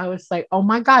 I was like, "Oh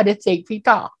my God, it's 8 feet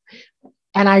tall."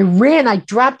 And I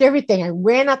dropped everything. I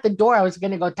ran out the door. I was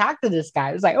going to go talk to this guy.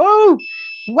 I was like, "Oh,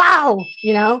 wow."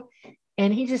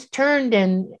 And he just turned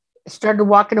and started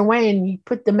walking away, and he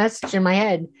put the message in my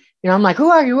head. I'm like, "Who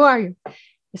are you? Who are you?"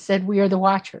 He said, "We are the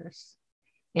Watchers,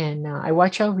 and I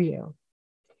watch over you."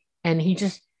 And he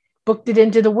just booked it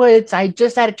into the woods. I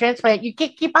just had a transplant. You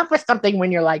can't keep up with something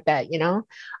when you're like that.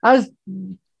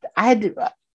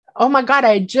 Oh my God,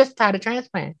 I had just had a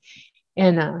transplant.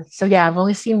 And so, yeah, I've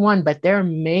only seen one, but they're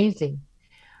amazing.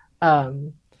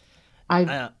 Go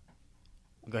ahead.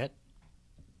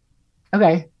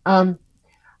 Okay.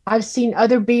 I've seen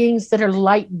other beings that are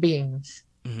light beings.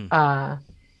 Mm-hmm.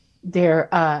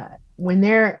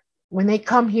 When they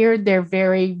come here, they're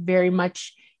very, very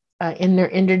much in their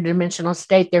interdimensional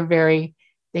state.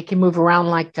 They can move around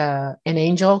like an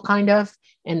angel kind of.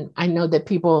 And I know that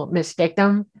people mistake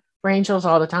them for angels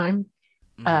all the time.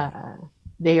 Mm-hmm.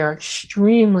 They are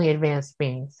extremely advanced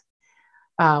beings.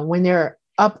 When they're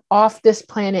up off this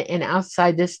planet and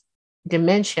outside this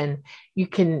dimension, you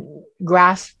can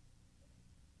grasp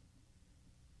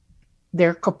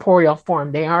their corporeal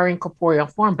form. They are in corporeal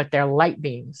form, but they're light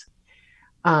beings.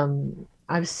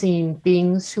 I've seen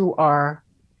beings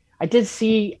I did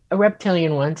see a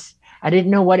reptilian once. I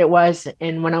didn't know what it was.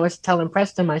 And when I was telling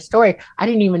Preston my story, I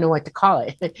didn't even know what to call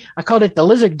it. I called it the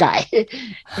lizard guy.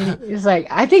 And he was like,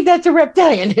 "I think that's a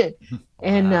reptilian."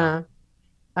 And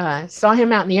saw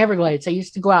him out in the Everglades. I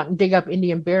used to go out and dig up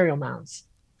Indian burial mounds.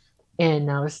 And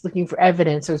I was looking for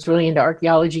evidence. I was really into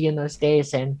archaeology in those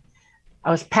days. And I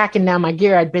was packing down my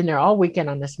gear. I'd been there all weekend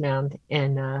on this mound.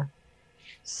 And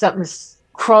something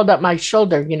crawled up my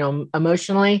shoulder,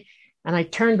 emotionally. And I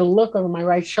turned to look over my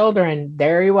right shoulder, and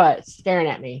there he was staring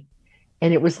at me.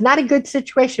 And it was not a good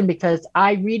situation because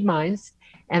I read minds,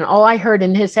 and all I heard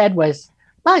in his head was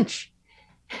lunch.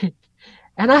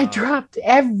 And I dropped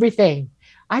everything.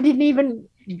 I didn't even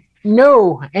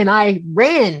know. And I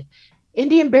ran.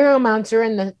 Indian burial mounds are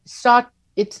in the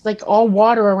it's like all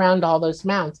water around all those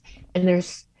mounds. And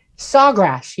there's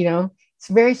sawgrass, It's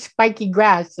very spiky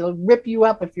grass. It'll rip you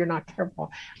up if you're not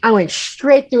careful. I went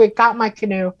straight through it, got my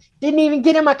canoe, didn't even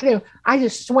get in my canoe. I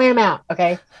just swam out.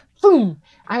 Okay. Boom.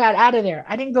 I got out of there.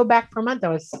 I didn't go back for a month. I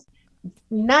was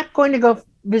not going to go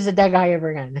visit that guy ever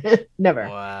again. Never.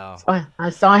 Wow. So I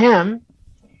saw him,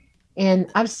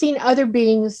 and I've seen other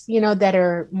beings, that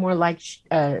are more like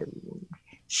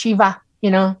Shiva,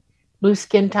 blue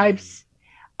skin types.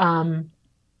 Um,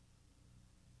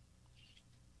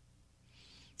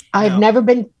 I've Now, never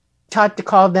been taught to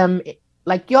call them,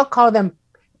 like you'll call them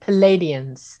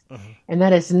Palladians. mhm. And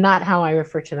that is not how I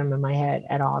refer to them in my head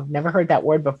at all. I've never heard that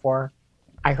word before.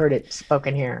 I heard it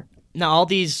spoken here. Now, all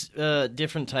these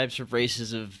different types of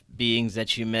races of beings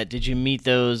that you met, did you meet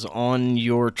those on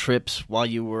your trips while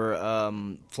you were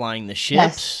flying the ships?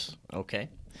 Yes. Okay.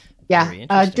 Yeah. Very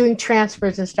interesting. Doing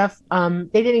transfers and stuff.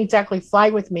 They didn't exactly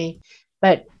fly with me,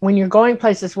 but when you're going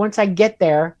places, once I get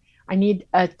there, I need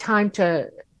a time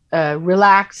to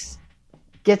relax,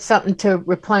 get something to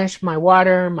replenish my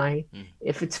water,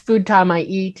 if it's food time, I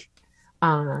eat,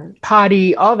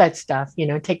 potty, all that stuff,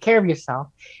 take care of yourself.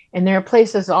 And there are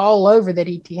places all over that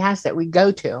ET has that we go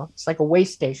to. It's like a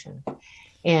waste station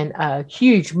and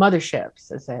huge motherships,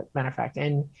 as a matter of fact.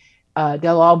 And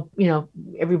they'll all,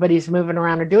 everybody's moving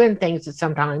around or doing things at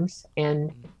sometimes.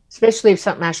 And especially if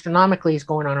something astronomically is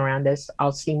going on around us,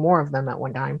 I'll see more of them at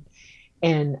one time.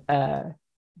 And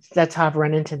that's how I've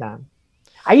run into them.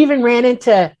 I even ran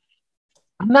into,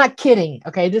 I'm not kidding.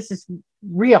 Okay. This is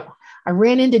real. I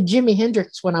ran into Jimi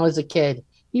Hendrix when I was a kid.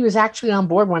 He was actually on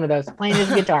board one of those playing his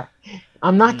guitar.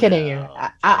 I'm not kidding you.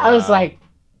 I was like,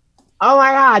 oh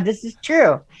my God, this is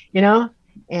true,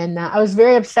 And I was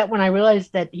very upset when I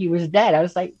realized that he was dead. I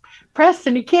was like,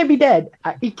 Preston, he can't be dead.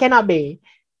 He cannot be,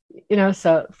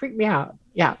 so it freaked me out.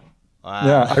 Yeah. Wow.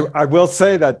 Yeah, I will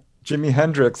say that Jimi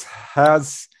Hendrix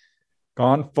has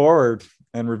gone forward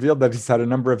and revealed that he's had a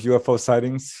number of UFO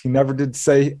sightings. He never did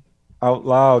say out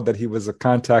loud that he was a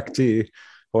contactee.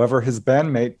 However, his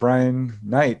bandmate, Brian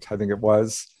Knight, I think it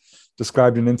was,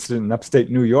 described an incident in upstate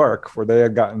New York where they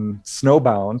had gotten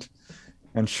snowbound.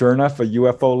 And sure enough, a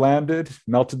UFO landed,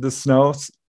 melted the snow,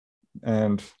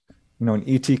 and an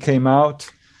ET came out.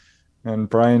 And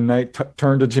Brian Knight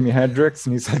turned to Jimi Hendrix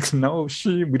and he's like, no,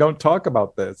 we don't talk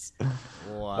about this.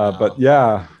 Wow. But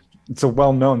yeah, it's a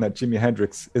well-known that Jimi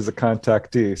Hendrix is a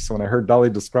contactee. So when I heard Dolly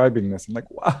describing this, I'm like,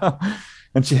 wow.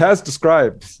 And she has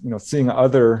described, seeing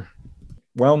other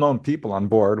well-known people on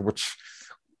board, which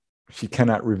she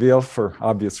cannot reveal for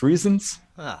obvious reasons.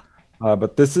 Ah.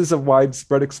 But this is a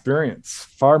widespread experience,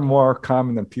 far more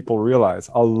common than people realize.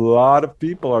 A lot of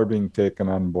people are being taken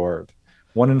on board.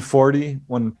 1 in 40,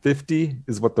 1 in 50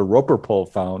 is what the Roper poll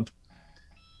found.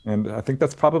 And I think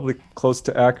that's probably close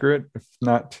to accurate, if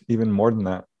not even more than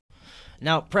that.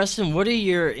 Now, Preston, what are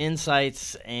your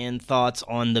insights and thoughts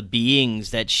on the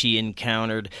beings that she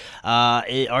encountered?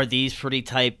 Are these pretty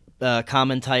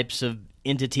common types of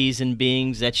entities and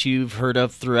beings that you've heard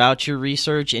of throughout your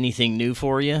research? Anything new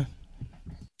for you?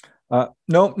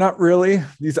 No, not really.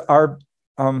 These are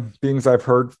beings I've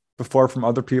heard before from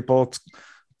other people.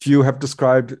 Few have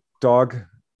described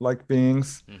dog-like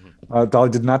beings. Mm-hmm. Dolly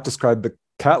did not describe the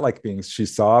cat-like beings she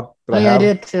saw, but I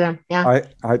did too. Yeah,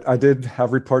 I did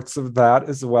have reports of that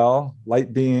as well.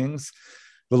 Light beings,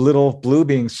 the little blue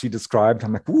beings she described.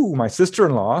 I'm like, ooh, my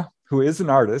sister-in-law, who is an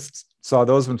artist, saw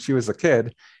those when she was a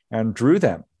kid and drew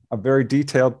them, a very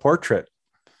detailed portrait,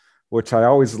 which I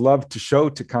always love to show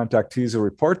to contactees who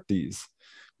report these,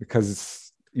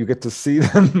 because you get to see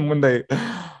them when their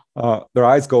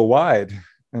eyes go wide,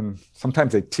 and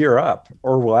sometimes they tear up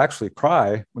or will actually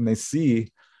cry when they see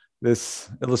this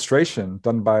illustration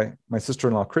done by my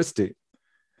sister-in-law, Christy,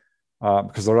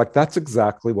 because they're like, that's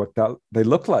exactly what they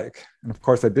look like. And of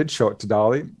course I did show it to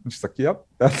Dolly and she's like, yep,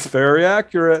 that's very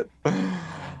accurate.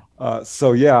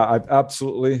 So yeah, I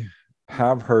absolutely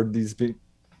have heard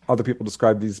other people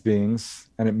describe these beings,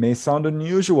 and it may sound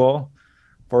unusual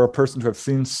for a person to have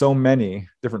seen so many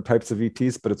different types of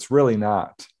ETs, but it's really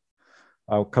not.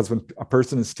 Because when a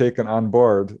person is taken on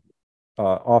board,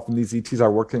 often these ETs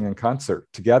are working in concert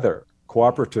together,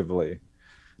 cooperatively.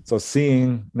 So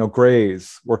seeing,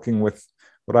 grays working with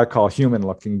what I call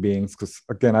human-looking beings, because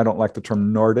again, I don't like the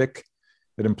term Nordic.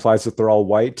 It implies that they're all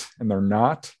white, and they're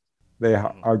not. They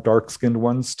are dark-skinned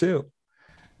ones too.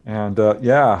 And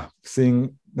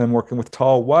seeing them working with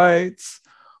tall whites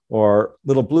or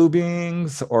little blue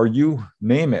beings, or you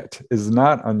name it, is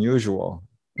not unusual.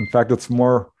 In fact, it's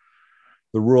more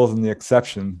the rule than the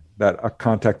exception that a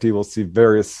contactee will see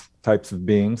various types of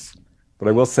beings. But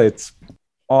I will say it's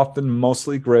often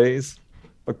mostly grays,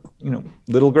 but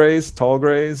little grays, tall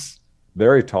grays,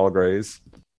 very tall grays,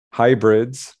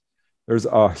 hybrids. There's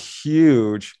a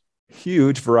huge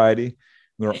variety.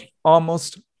 They're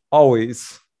almost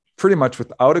always, pretty much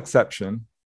without exception,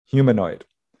 humanoid.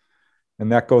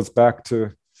 And that goes back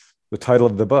to the title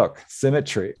of the book,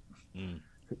 Symmetry, Mm.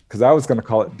 because I was going to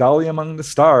call it Dolly Among the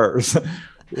Stars,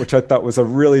 which I thought was a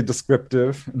really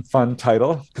descriptive and fun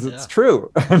title because it's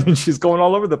true. I mean, she's going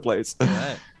all over the place.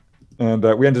 Right. And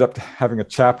we ended up having a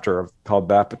chapter called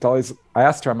that. But I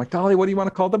asked her, I'm like, Dolly, what do you want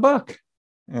to call the book?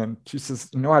 And she says,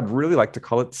 I'd really like to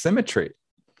call it Symmetry.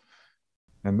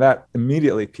 And that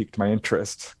immediately piqued my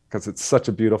interest because it's such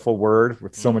a beautiful word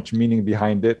with so much meaning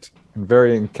behind it and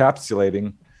very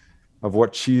encapsulating of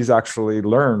what she's actually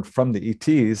learned from the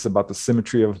ETs about the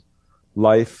symmetry of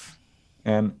life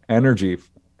and energy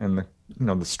and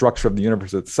the structure of the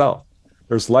universe itself.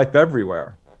 There's life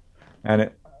everywhere, and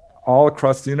all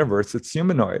across the universe, it's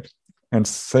humanoid. And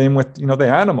same with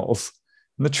the animals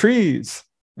and the trees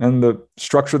and the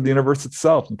structure of the universe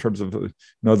itself in terms of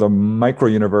the micro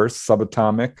universe,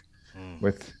 subatomic,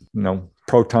 with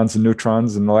protons and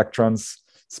neutrons and electrons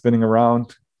spinning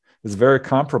around, is very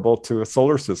comparable to a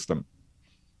solar system.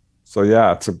 So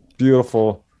yeah, it's a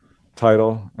beautiful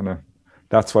title, and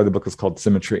that's why the book is called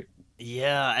Symmetry.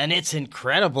 Yeah, and it's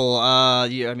incredible.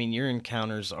 Your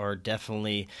encounters are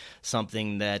definitely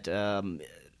something that,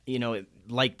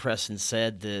 like Preston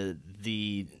said,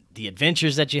 the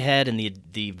adventures that you had and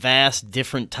the vast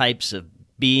different types of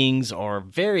beings are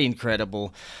very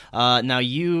incredible. Now,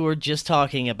 you were just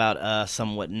talking about a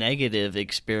somewhat negative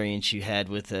experience you had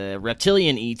with a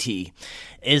reptilian ET.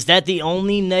 Is that the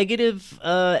only negative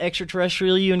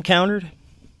extraterrestrial you encountered?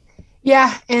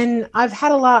 Yeah, and I've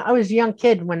had a lot. I was a young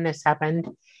kid when this happened,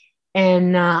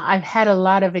 and I've had a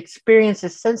lot of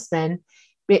experiences since then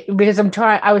because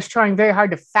I was trying very hard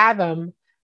to fathom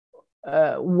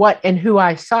what and who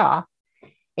I saw,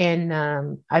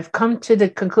 and I've come to the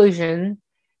conclusion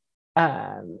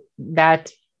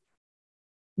that,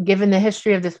 given the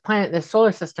history of this planet, the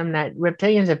solar system, that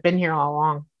reptilians have been here all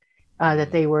along.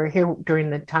 That they were here during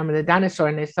the time of the dinosaur,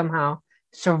 and they somehow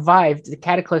survived the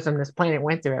cataclysm this planet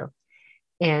went through.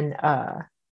 And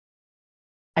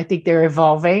I think they're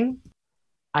evolving.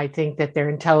 I think that they're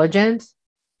intelligent.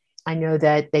 I know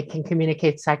that they can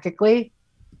communicate psychically.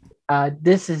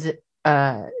 This is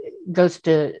goes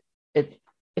to it.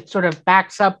 It sort of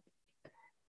backs up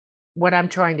what I'm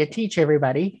trying to teach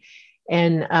everybody,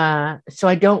 and so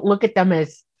I don't look at them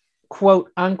as quote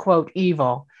unquote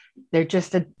evil. They're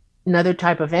just another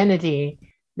type of entity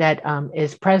that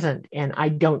is present, and I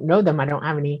don't know them. I don't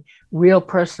have any real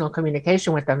personal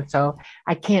communication with them, so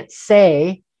I can't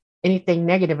say anything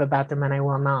negative about them, and I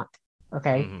will not.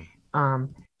 Okay.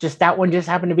 Just that one just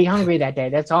happened to be hungry that day.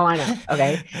 That's all I know.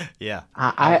 Okay. Yeah.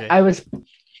 I was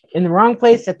in the wrong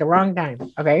place at the wrong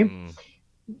time. Okay.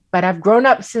 But I've grown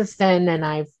up since then, and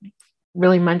I've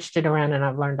really munched it around, and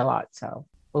I've learned a lot. So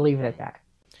we'll leave it at that.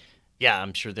 Yeah,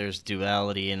 I'm sure there's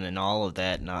duality and all of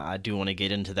that, and I do want to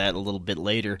get into that a little bit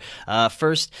later.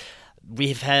 First,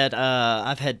 I've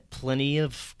had plenty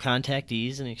of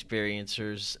contactees and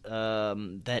experiencers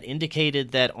that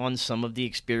indicated that on some of the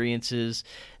experiences,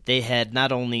 they had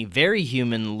not only very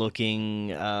human-looking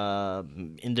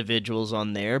individuals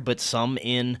on there, but some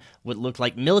in what looked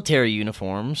like military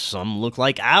uniforms, some look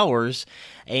like ours,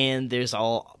 and there's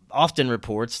often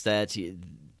reports that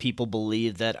people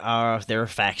believe that there are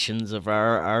factions of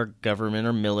our government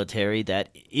or military that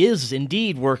is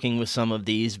indeed working with some of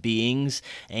these beings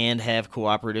and have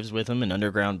cooperatives with them and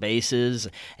underground bases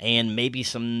and maybe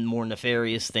some more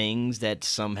nefarious things that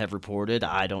some have reported.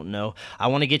 I don't know. I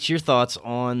want to get your thoughts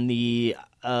on the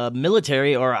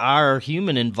military or our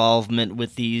human involvement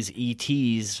with these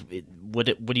ETs. What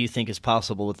do you think is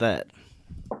possible with that?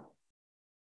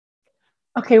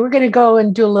 Okay, we're going to go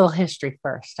and do a little history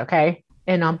first, okay?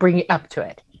 And I'll bring you up to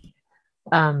it.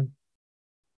 I'm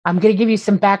going to give you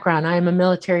some background. I am a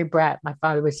military brat. My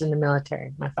father was in the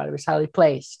military. My father was highly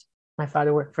placed. My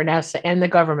father worked for NASA and the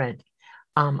government.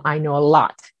 I know a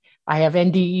lot. I have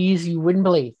NDEs you wouldn't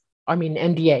believe. I mean,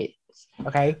 NDAs,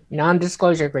 okay?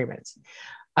 Non-disclosure agreements.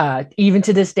 Even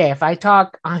to this day, if I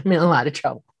talk, I'm in a lot of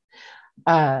trouble.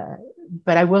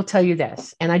 But I will tell you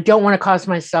this, and I don't want to cause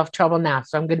myself trouble now,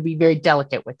 so I'm going to be very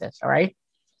delicate with this, all right?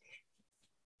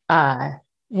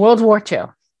 World War II.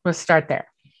 Let's start there.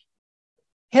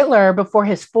 Hitler, before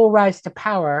his full rise to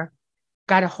power,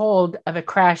 got a hold of a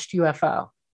crashed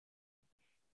UFO.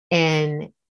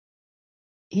 And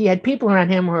he had people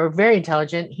around him who were very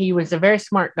intelligent. He was a very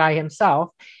smart guy himself.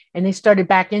 And they started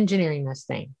back engineering this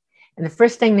thing. And the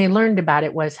first thing they learned about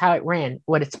it was how it ran,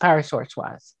 what its power source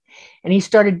was. And he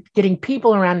started getting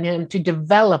people around him to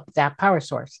develop that power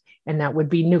source. And that would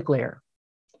be nuclear.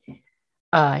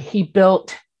 He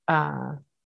built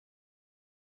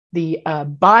the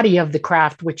body of the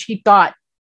craft, which he thought,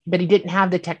 but he didn't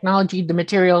have the technology, the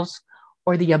materials,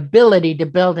 or the ability to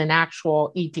build an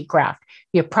actual ET craft.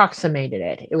 He approximated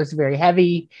it. It was very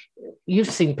heavy.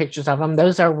 You've seen pictures of them.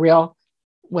 Those are real,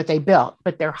 what they built,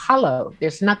 but they're hollow.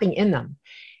 There's nothing in them.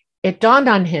 It dawned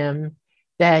on him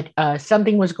that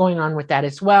something was going on with that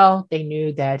as well. They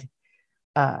knew that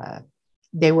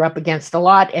they were up against a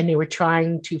lot, and they were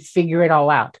trying to figure it all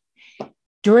out.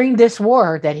 During this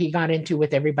war that he got into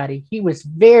with everybody, he was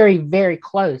very, very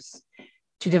close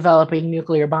to developing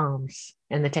nuclear bombs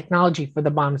and the technology for the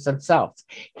bombs themselves.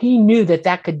 He knew that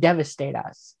that could devastate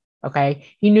us. Okay.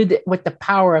 He knew that what the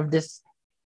power of this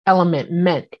element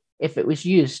meant if it was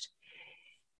used.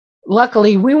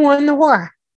 Luckily, we won the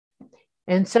war.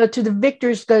 And so to the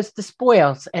victors goes the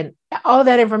spoils. And all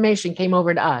that information came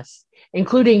over to us,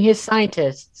 including his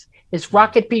scientists, his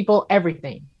rocket people,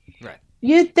 everything. Right.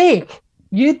 You'd think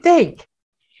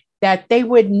that they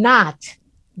would not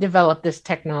develop this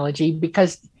technology,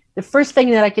 because the first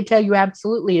thing that I could tell you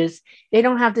absolutely is they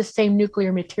don't have the same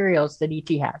nuclear materials that ET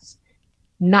has.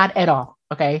 Not at all.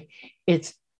 Okay.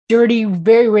 It's dirty,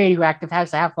 very radioactive,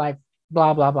 has a half-life,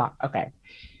 blah, blah, blah. Okay.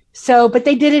 So, but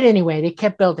they did it anyway. They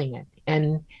kept building it.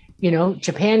 And, you know,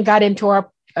 Japan got into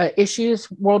our issues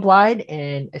worldwide,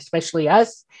 and especially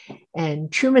us.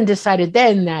 And Truman decided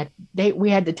then that we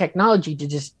had the technology to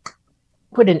just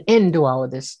put an end to all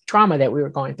of this trauma that we were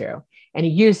going through. And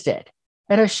he used it.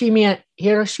 Hiroshima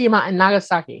and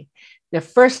Nagasaki. The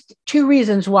first two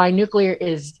reasons why nuclear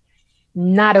is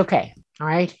not okay. All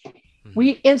right.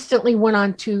 We instantly went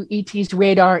on to ET's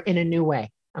radar in a new way.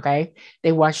 Okay.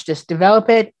 They watched us develop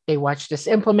it. They watched us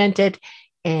implement it.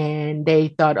 And they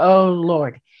thought, oh,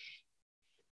 Lord.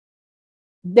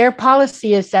 Their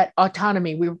policy is that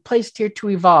autonomy. We were placed here to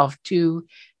evolve, to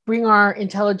bring our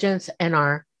intelligence and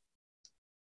our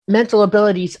mental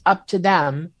abilities up to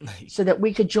them so that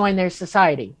we could join their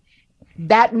society.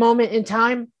 That moment in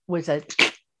time was a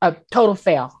total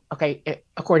fail, okay,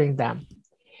 according to them.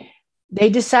 They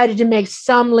decided to make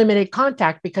some limited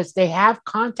contact because they have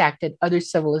contacted other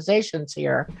civilizations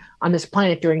here on this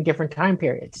planet during different time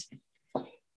periods.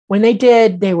 When they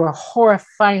did, they were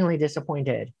horrifyingly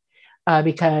disappointed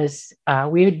because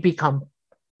we had become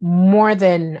more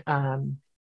than...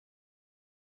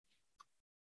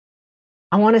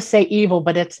 I want to say evil,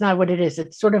 but it's not what it is.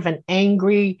 It's sort of an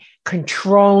angry,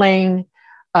 controlling,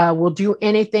 will do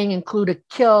anything, include a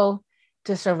kill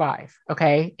to survive.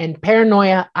 Okay. And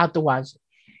paranoia out the wazoo.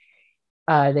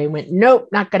 They went, nope,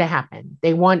 not going to happen.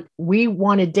 We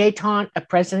wanted detente. A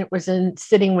president was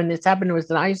sitting when this happened, it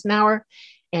was an Eisenhower.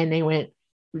 And they went,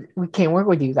 we can't work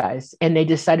with you guys. And they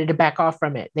decided to back off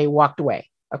from it. They walked away.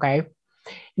 Okay.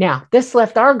 Now, this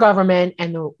left our government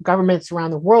and the governments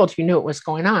around the world who knew what was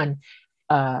going on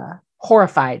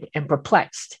horrified and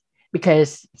perplexed,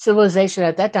 because civilization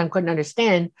at that time couldn't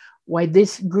understand why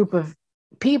this group of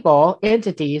people,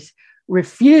 entities,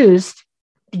 refused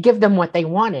to give them what they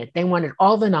wanted. They wanted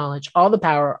all the knowledge, all the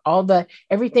power,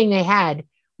 everything they had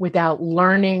without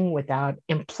learning, without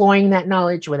employing that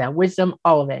knowledge, without wisdom,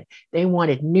 all of it. They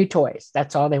wanted new toys.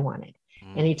 That's all they wanted.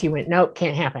 And ET went, nope,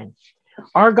 can't happen.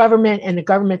 Our government and the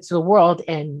governments of the world,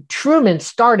 and Truman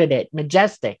started it,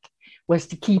 Majestic, was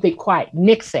to keep it quiet,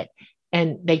 nix it.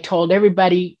 And they told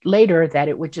everybody later that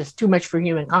it was just too much for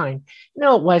humankind.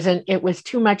 No, it wasn't. It was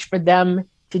too much for them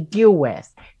to deal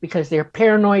with because they're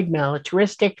paranoid,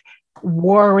 militaristic,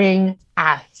 warring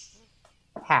hats.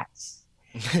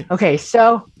 Okay,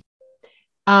 so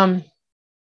no,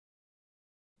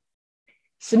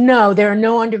 there are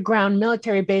no underground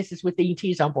military bases with the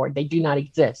ETs on board. They do not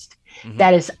exist. Mm-hmm.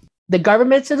 That is the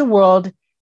governments of the world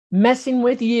messing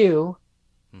with you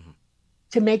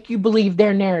to make you believe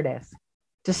their narrative,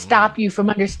 to stop you from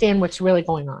understanding what's really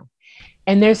going on.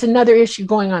 And there's another issue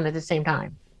going on at the same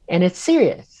time, and it's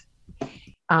serious.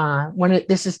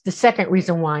 This is the second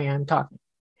reason why I'm talking,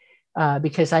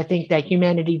 because I think that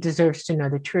humanity deserves to know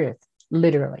the truth,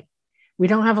 literally. We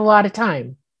don't have a lot of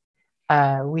time.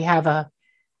 We have a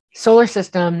solar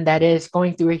system that is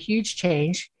going through a huge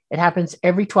change. It happens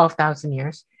every 12,000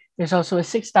 years. There's also a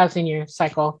 6,000 year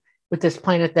cycle with this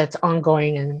planet that's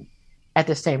ongoing and at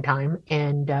the same time.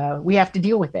 And we have to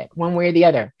deal with it one way or the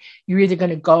other. You're either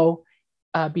going to go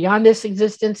beyond this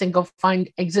existence and go find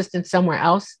existence somewhere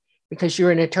else because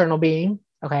you're an eternal being.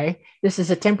 Okay. This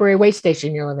is a temporary way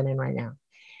station you're living in right now.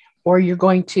 Or you're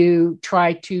going to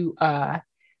try to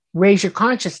raise your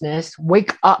consciousness,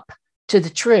 wake up to the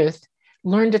truth,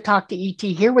 learn to talk to ET,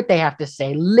 hear what they have to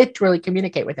say, literally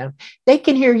communicate with them. They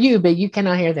can hear you, but you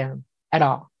cannot hear them at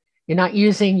all. You're not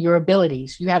using your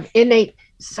abilities. You have innate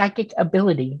psychic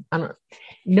ability.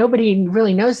 Nobody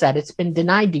really knows that. It's been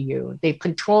denied to you. They've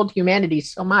controlled humanity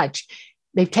so much.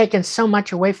 They've taken so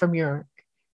much away from your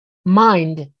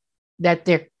mind that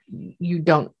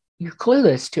you're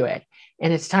clueless to it,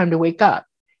 and it's time to wake up.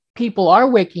 People are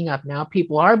waking up now.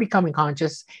 People are becoming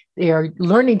conscious. They are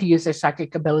learning to use their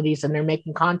psychic abilities, and they're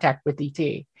making contact with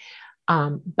ET.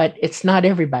 But it's not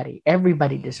everybody.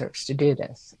 Everybody deserves to do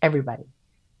this. Everybody.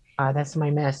 That's my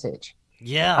message.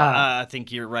 Yeah, I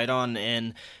think you're right on.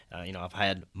 And, I've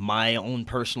had my own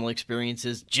personal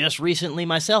experiences just recently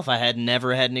myself. I had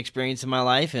never had an experience in my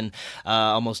life. And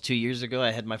almost 2 years ago, I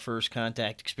had my first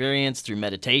contact experience through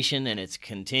meditation, and it's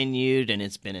continued and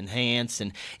it's been enhanced.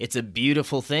 And it's a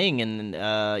beautiful thing. And,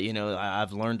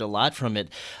 I've learned a lot from it.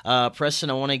 Preston,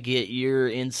 I want to get your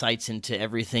insights into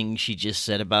everything she just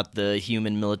said about the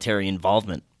human military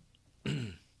involvement.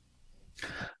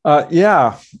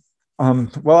 Yeah.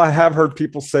 Well, I have heard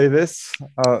people say this.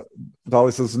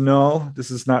 Dolly says, no,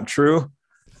 this is not true.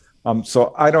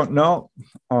 So I don't know.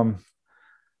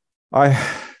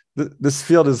 This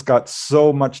field has got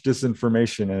so much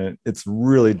disinformation in it. It's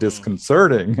really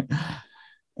disconcerting.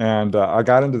 And I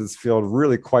got into this field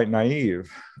really quite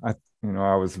naive. I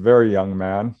was a very young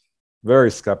man, very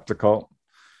skeptical.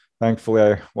 Thankfully,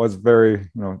 I was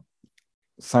very,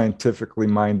 scientifically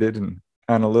minded and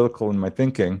analytical in my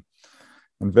thinking,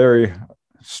 and very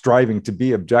striving to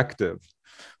be objective,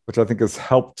 which I think has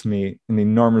helped me an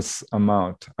enormous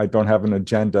amount. I don't have an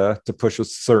agenda to push a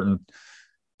certain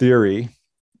theory,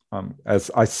 as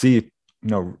I see,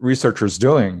 researchers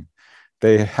doing.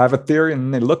 They have a theory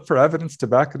and they look for evidence to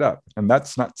back it up, and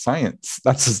that's not science.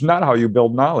 That's just not how you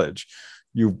build knowledge.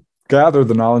 You gather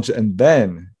the knowledge and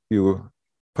then you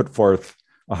put forth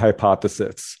a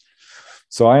hypothesis.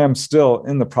 So I am still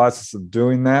in the process of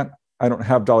doing that. I don't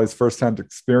have Dolly's firsthand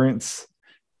experience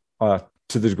to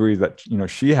the degree that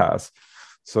she has.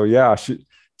 So yeah,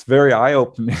 it's very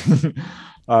eye-opening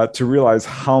to realize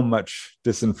how much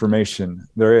disinformation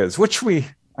there is.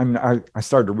 I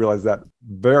started to realize that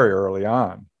very early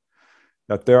on,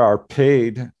 that there are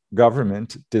paid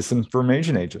government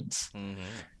disinformation agents,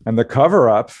 and the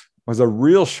cover-up was a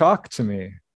real shock to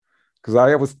me, because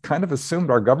I was kind of assumed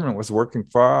our government was working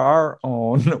for our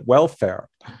own welfare.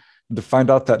 To find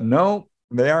out that no,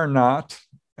 they are not,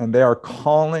 and they are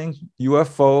calling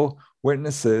UFO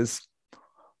witnesses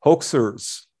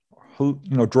hoaxers,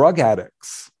 drug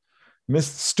addicts,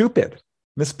 stupid,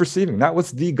 misperceiving. That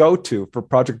was the go-to for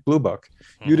Project Blue Book.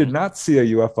 You did not see a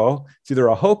UFO. It's either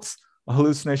a hoax, a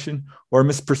hallucination, or a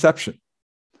misperception.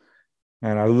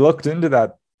 And I looked into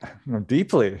that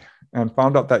deeply and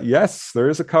found out that yes, there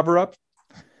is a cover-up.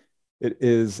 It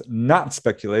is not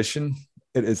speculation.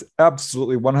 It is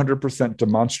absolutely 100%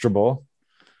 demonstrable.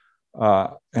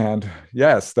 And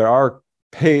yes, there are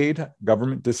paid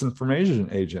government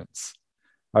disinformation agents.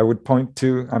 I would point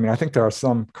to, I think there are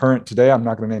some current today. I'm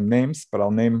not going to name names, but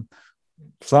I'll name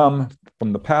some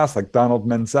from the past, like Donald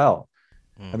Menzel.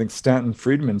 I think Stanton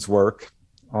Friedman's work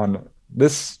on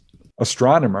this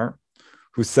astronomer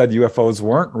who said UFOs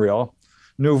weren't real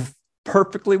knew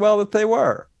perfectly well that they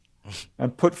were,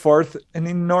 and put forth an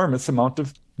enormous amount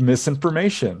of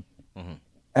misinformation,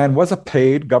 and was a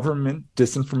paid government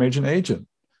disinformation agent.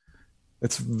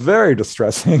 It's very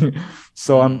distressing.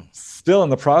 So I'm still in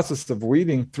the process of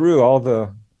weeding through all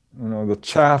the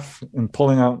chaff and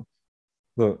pulling out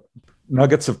the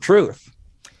nuggets of truth.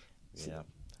 Yeah.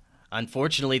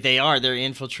 Unfortunately, they're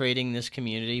infiltrating this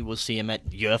community. We'll see them at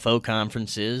UFO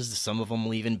conferences. Some of them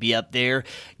will even be up there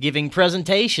giving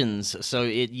presentations. So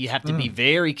you have to be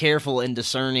very careful and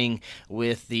discerning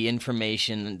with the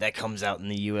information that comes out in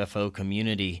the UFO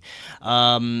community.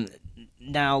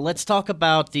 Now, let's talk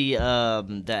about the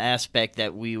aspect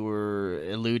that we were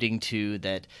alluding to,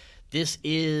 that this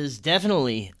is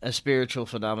definitely a spiritual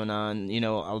phenomenon.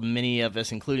 Many of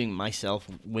us, including myself,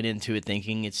 went into it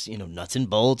thinking it's, nuts and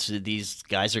bolts. These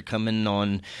guys are coming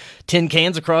on tin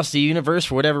cans across the universe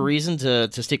for whatever reason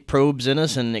to stick probes in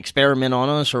us and experiment on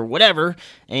us or whatever.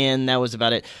 And that was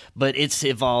about it. But it's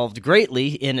evolved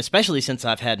greatly, and especially since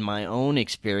I've had my own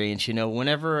experience.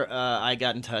 Whenever I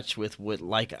got in touch with what,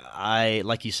 like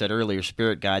you said earlier,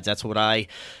 spirit guides, that's what I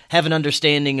have an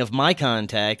understanding of. My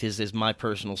contact is my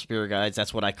personal spirit guides.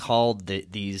 That's what I called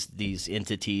these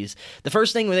entities. The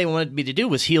first thing they wanted me to do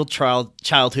was heal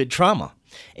childhood trauma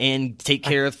and take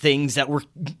care of things that were,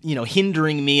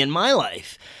 hindering me in my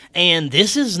life. And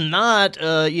this is not,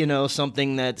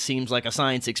 something that seems like a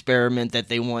science experiment that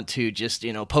they want to just,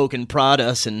 poke and prod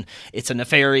us, and it's a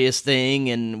nefarious thing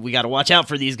and we got to watch out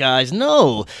for these guys.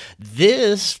 No,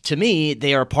 this, to me,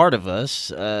 they are part of us.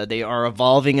 They are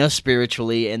evolving us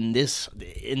spiritually, and this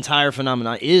entire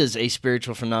phenomenon is a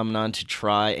spiritual phenomenon to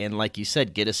try and, like you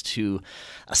said, get us to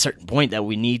a certain point that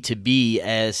we need to be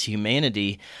as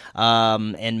humanity.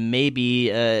 And maybe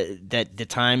that the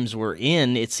times we're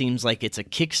in, it seems like it's a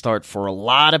kickstart for a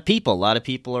lot of people. A lot of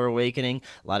people are awakening.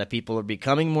 A lot of people are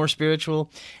becoming more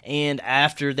spiritual. And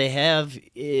after they have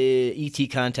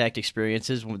ET contact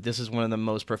experiences, this is one of the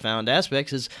most profound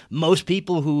aspects, is most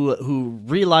people who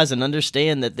realize and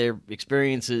understand that their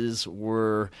experiences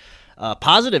were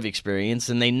positive experience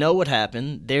and they know what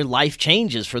happened, their life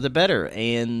changes for the better,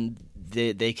 and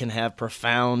they can have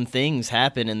profound things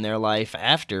happen in their life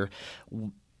after,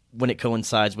 when it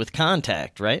coincides with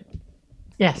contact, right?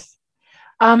 Yes.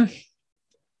 ET,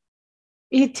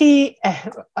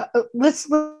 let's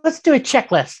do a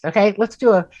checklist, okay? Let's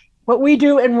do what we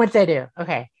do and what they do,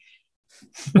 okay?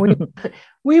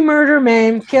 We murder,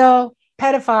 maim, kill,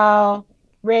 pedophile,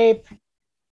 rape,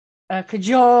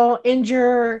 cajole,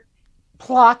 injure,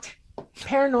 plot,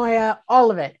 paranoia,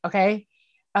 all of it, okay?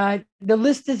 The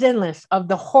list is endless of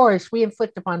the horrors we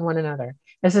inflict upon one another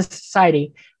as a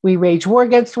society. We wage war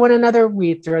against one another.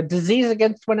 We throw disease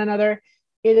against one another.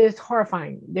 It is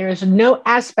horrifying. There is no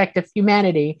aspect of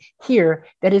humanity here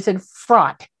that isn't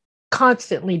fraught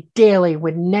constantly, daily,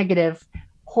 with negative,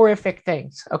 horrific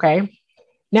things, okay?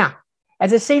 Now, at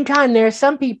the same time, there are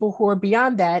some people who are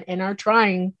beyond that and are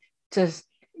trying to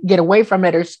get away from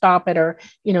it or stop it or,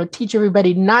 teach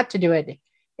everybody not to do it.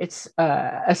 It's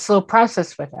a slow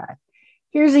process with that.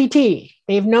 Here's ET.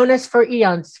 They've known us for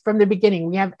eons from the beginning.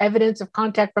 We have evidence of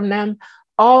contact from them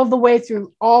all the way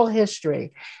through all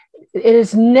history. It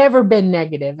has never been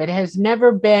negative. It has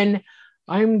never been,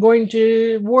 I'm going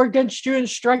to war against you and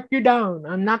strike you down.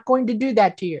 I'm not going to do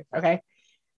that to you, okay?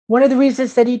 One of the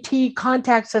reasons that ET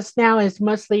contacts us now is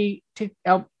mostly to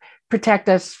help protect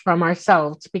us from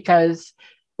ourselves, because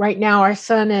right now our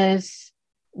sun is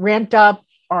ramped up,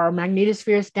 our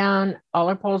magnetosphere is down, all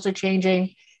our poles are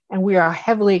changing, and we are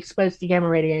heavily exposed to gamma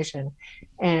radiation.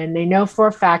 And they know for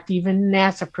a fact, even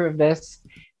NASA proved this,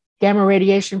 gamma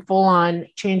radiation full on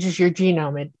changes your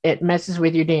genome. It messes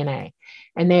with your DNA.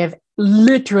 And they have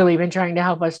literally been trying to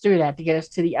help us through that to get us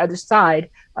to the other side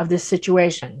of this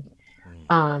situation.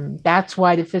 That's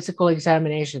why the physical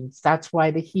examinations, that's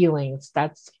why the healings,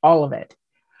 that's all of it.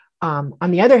 On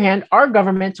the other hand, our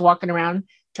government's walking around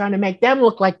trying to make them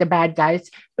look like the bad guys,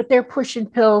 but they're pushing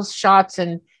pills, shots,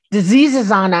 and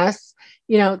diseases on us.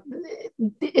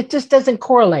 It just doesn't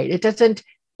correlate. It doesn't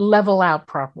level out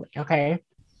properly, okay?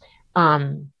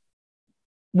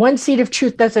 One seed of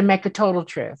truth doesn't make a total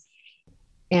truth.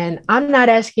 And I'm not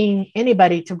asking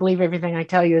anybody to believe everything I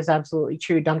tell you is absolutely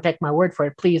true. Don't take my word for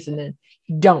it, please, and then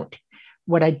don't.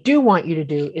 What I do want you to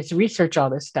do is research all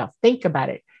this stuff. Think about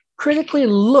it. Critically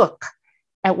look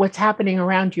at what's happening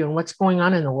around you and what's going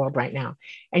on in the world right now.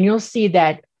 And you'll see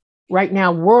that right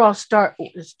now we're all starting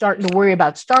to worry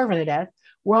about starving to death.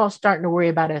 We're all starting to worry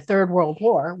about a third world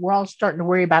war. We're all starting to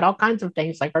worry about all kinds of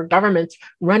things, like our government's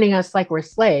running us like we're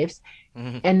slaves,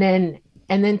 and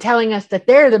then telling us that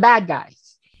they're the bad guys.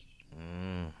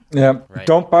 Yeah, right.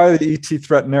 Don't buy the ET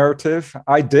threat narrative.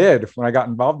 I did when I got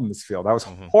involved in this field. I was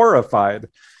horrified,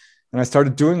 and I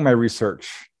started doing my research,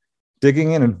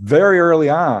 digging in, and very early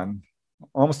on,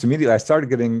 almost immediately, I started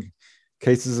getting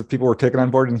cases of people who were taken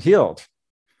on board and healed.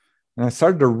 And I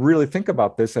started to really think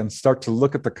about this and start to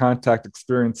look at the contact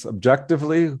experience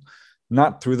objectively,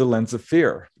 not through the lens of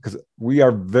fear, because we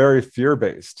are very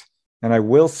fear-based. And I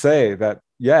will say that,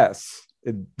 yes,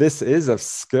 this is a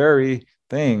scary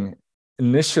thing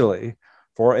initially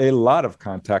for a lot of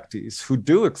contactees who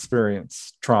do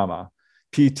experience trauma,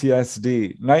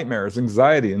 PTSD, nightmares,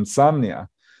 anxiety, insomnia,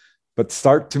 but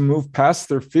start to move past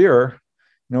their fear.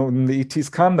 When the ETs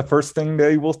come, the first thing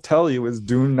they will tell you is,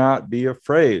 do not be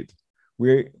afraid.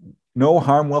 No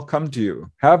harm will come to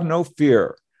you. Have no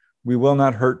fear. We will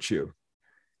not hurt you.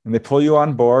 And they pull you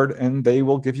on board and they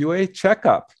will give you a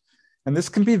checkup. And this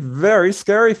can be very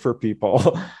scary for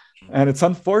people. And it's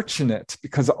unfortunate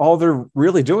because all they're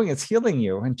really doing is healing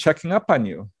you and checking up on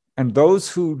you. And those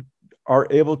who are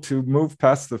able to move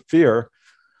past the fear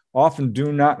often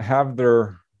do not have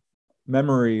their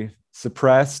memory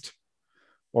suppressed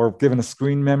or given a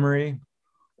screen memory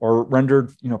or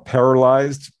rendered,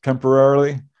 paralyzed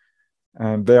temporarily.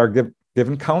 And they are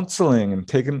given counseling and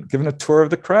given a tour of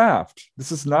the craft.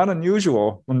 This is not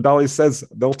unusual. When Dolly says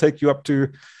they'll take you up to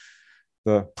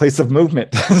the place of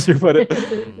movement, as you put it,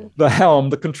 the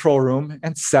helm, the control room,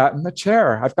 and sat in the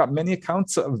chair. I've got many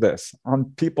accounts of this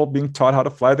on people being taught how to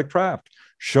fly the craft,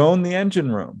 shown the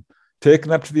engine room,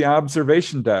 taken up to the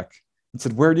observation deck, and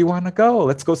said, where do you want to go?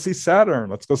 Let's go see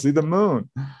Saturn. Let's go see the moon.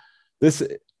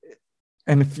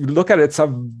 And if you look at it, it's a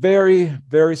very,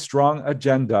 very strong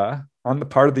agenda on the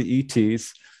part of the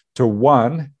ETs to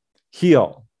 1,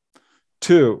 heal,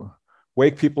 2,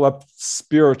 wake people up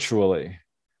spiritually.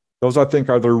 Those, I think,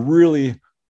 are the really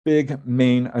big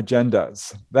main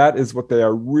agendas. That is what they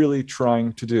are really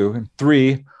trying to do. And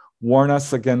 3, warn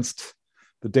us against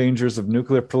the dangers of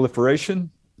nuclear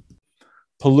proliferation,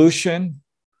 pollution,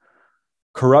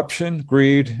 corruption,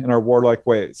 greed, and our warlike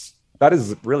ways. That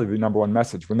is really the number one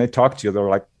message. When they talk to you,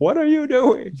 they're like, what are you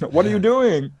doing? What are you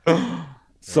doing?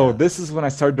 So this is when I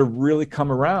started to really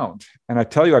come around. And I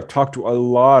tell you, I've talked to a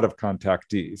lot of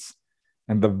contactees.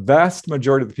 And the vast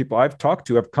majority of the people I've talked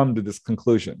to have come to this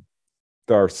conclusion.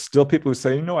 There are still people who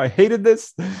say, I hated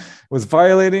this. It was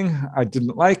violating. I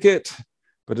didn't like it.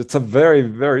 But it's a very,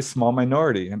 very small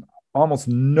minority. And almost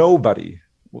nobody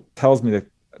tells me that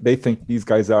they think these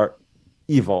guys are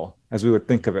evil as we would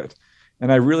think of it.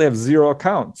 And I really have zero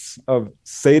accounts of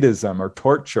sadism or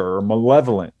torture or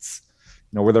malevolence,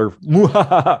 where they're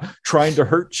trying to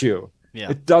hurt you. Yeah.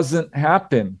 It doesn't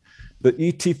happen. The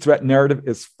ET threat narrative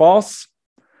is false.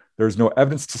 There's no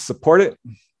evidence to support it.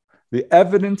 The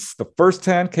evidence, the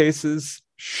firsthand cases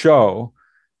show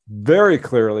very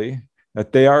clearly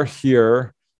that they are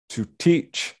here to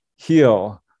teach,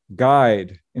 heal,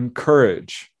 guide,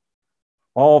 encourage.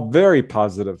 All very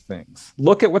positive things.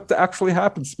 Look at what actually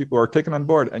happens to people who are taken on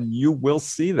board, and you will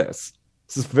see this.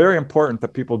 This is very important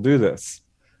that people do this.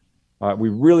 We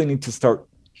really need to start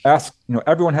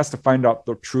everyone has to find out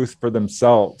the truth for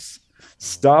themselves.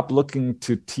 Stop looking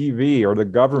to TV or the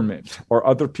government or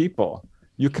other people.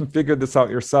 You can figure this out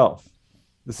yourself.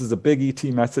 This is a big ET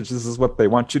message. This is what they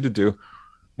want you to do.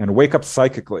 And wake up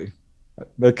psychically.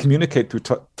 They communicate through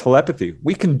telepathy.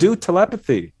 We can do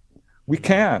telepathy. We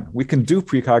can do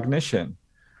precognition.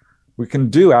 We can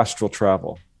do astral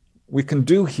travel. We can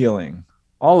do healing.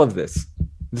 All of this.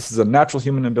 This is a natural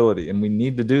human ability, and we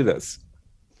need to do this.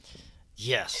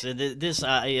 Yes,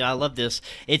 I love this.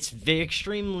 It's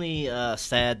extremely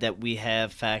sad that we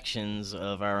have factions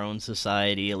of our own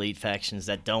society, elite factions,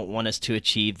 that don't want us to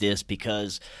achieve this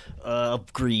because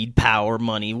of greed, power,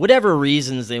 money, whatever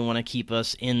reasons they want to keep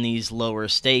us in these lower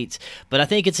states. But I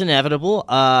think it's inevitable.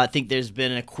 I think there's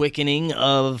been a quickening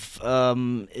of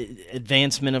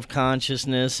advancement of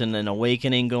consciousness and an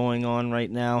awakening going on right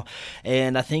now.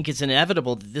 And I think it's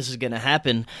inevitable that this is going to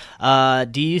happen.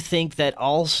 Do you think that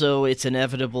also it's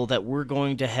inevitable that we're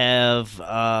going to have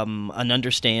an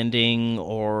understanding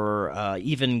or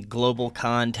even global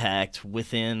contact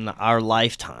within our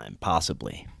lifetime,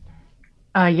 possibly?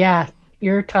 Yeah,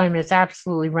 your time is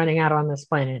absolutely running out on this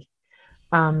planet.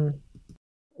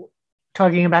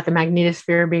 Talking about the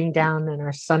magnetosphere being down and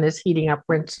our sun is heating up.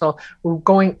 We're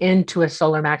going into a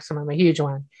solar maximum, a huge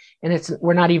one. And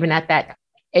we're not even at that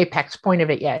apex point of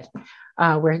it yet.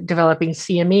 We're developing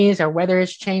CMEs. Our weather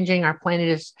is changing. Our planet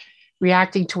is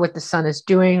reacting to what the sun is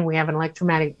doing. We have an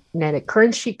electromagnetic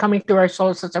current sheet coming through our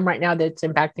solar system right now that's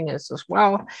impacting us as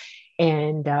well.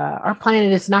 And our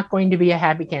planet is not going to be a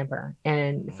happy camper.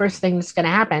 And the first thing that's going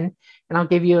to happen, and I'll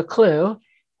give you a clue,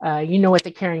 you know what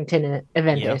the Carrington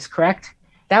event is, correct?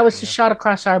 That was the shot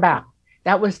across our bow.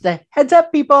 That was the heads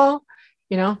up, people.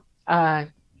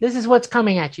 This is what's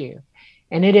coming at you.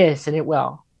 And it is, and it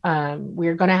will.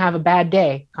 We're going to have a bad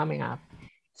day coming up.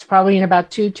 It's probably in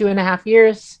about 2.5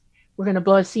 years. We're going to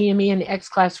blow a CME in the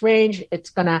X-class range.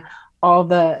 It's going to, all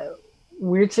the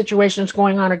weird situations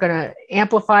going on are going to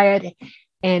amplify it,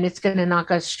 and it's going to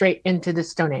knock us straight into the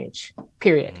Stone Age,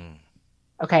 period.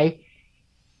 Okay?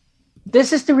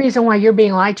 This is the reason why you're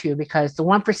being lied to, because the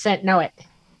 1% know it.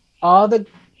 All the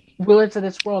rulers of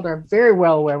this world are very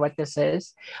well aware what this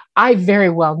is. I very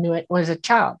well knew it as a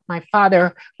child. My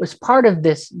father was part of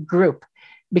this group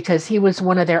because he was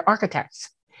one of their architects.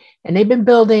 And they've been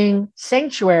building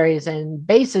sanctuaries and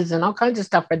bases and all kinds of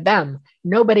stuff for them,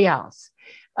 nobody else,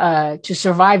 to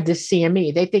survive this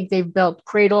CME. They think they've built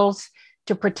cradles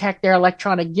to protect their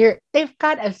electronic gear. They've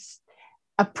got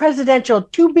a presidential,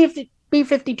 2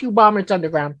 B-52 bombers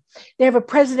underground. They have a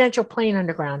presidential plane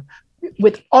underground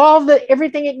with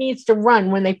everything it needs to run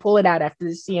when they pull it out after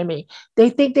the CME. They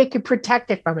think they could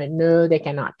protect it from it. No, they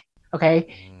cannot.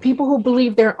 Okay. People who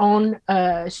believe their own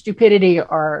stupidity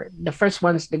are the first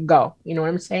ones to go. You know what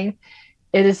I'm saying?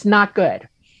 It is not good.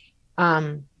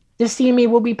 This CME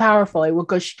will be powerful. It will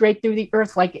go straight through the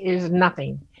earth like it is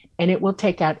nothing. And it will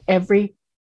take out every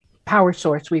power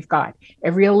source we've got,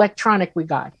 every electronic we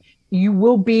got. You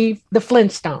will be the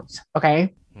Flintstones.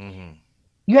 Okay. Mm-hmm.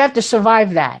 You have to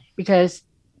survive that, because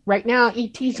right now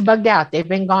ET's bugged out. They've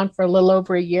been gone for a little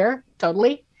over a year.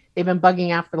 Totally. They've been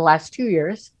bugging out for the last 2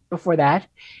 years before that.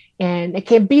 And they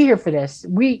can't be here for this.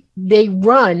 They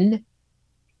run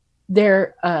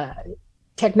their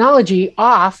technology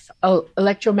off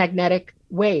electromagnetic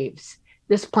waves.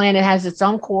 this planet has its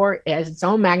own core, it has its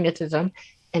own magnetism,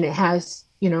 and it has,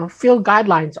 field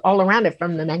guidelines all around it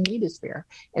from the magnetosphere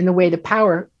and the way the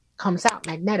power comes out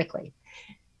magnetically.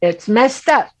 It's messed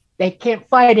up. They can't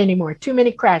fly it anymore. Too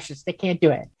many crashes. They can't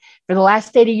do it. For the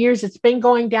last 80 years, it's been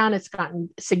going down. It's gotten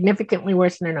significantly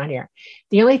worse, and they're not here.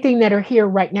 The only thing that are here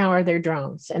right now are their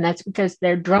drones, and that's because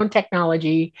their drone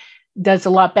technology does a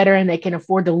lot better, and they can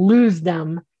afford to lose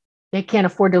them. They can't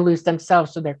afford to lose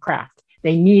themselves to their craft.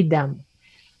 They need them.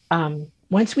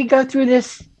 Once we go through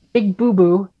this big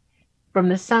boo-boo from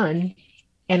the sun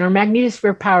and our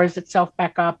magnetosphere powers itself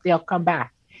back up, they'll come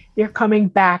back. They're coming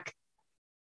back.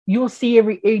 You'll see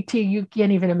every AT you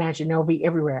can't even imagine. They'll be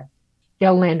everywhere.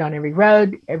 They'll land on every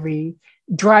road, every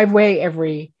driveway,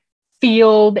 every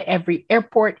field, every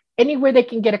airport, anywhere they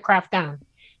can get a craft down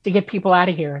to get people out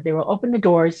of here. They will open the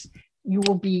doors. You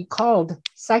will be called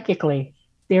psychically.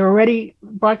 They're already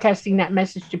broadcasting that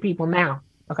message to people now.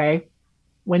 Okay.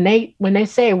 When they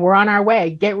say we're on our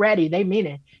way, get ready, they mean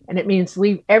it. And it means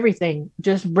leave everything.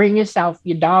 Just bring yourself,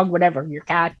 your dog, whatever, your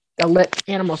cat. They'll let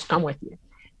animals come with you.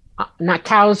 Not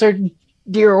cows or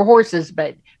deer or horses,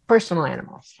 but personal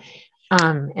animals.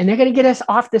 And they're going to get us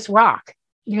off this rock.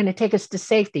 They're going to take us to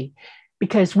safety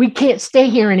because we can't stay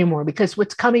here anymore, because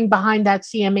what's coming behind that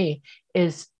CME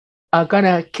is going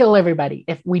to kill everybody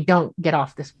if we don't get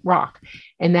off this rock.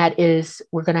 And that is,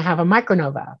 we're going to have a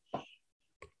micronova.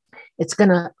 It's going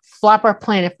to flop our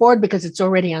planet forward because it's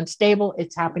already unstable.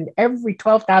 It's happened every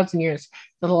 12,000 years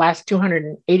for the last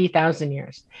 280,000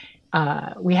 years.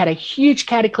 We had a huge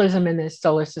cataclysm in this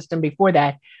solar system before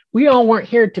that. We all weren't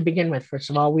here to begin with, first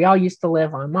of all. We all used to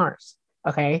live on Mars,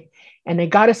 okay? And they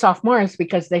got us off Mars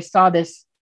because they saw this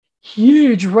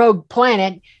huge rogue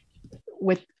planet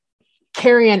with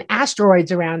carrying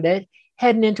asteroids around it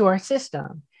heading into our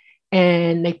system.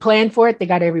 And they planned for it. They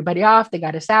got everybody off. They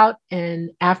got us out.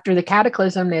 And after the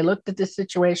cataclysm, they looked at this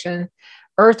situation.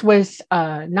 Earth was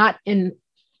not in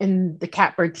the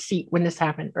catbird seat when this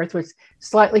happened. Earth was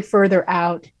slightly further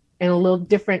out in a little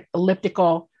different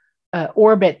elliptical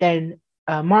orbit than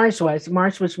Mars was.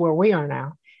 Mars was where we are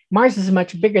now. Mars is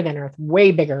much bigger than Earth,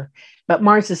 way bigger, but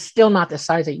Mars is still not the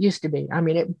size it used to be. I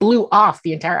mean, it blew off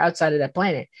the entire outside of that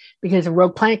planet because a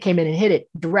rogue planet came in and hit it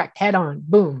direct head on,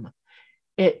 boom.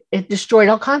 It destroyed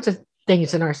all kinds of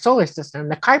things in our solar system.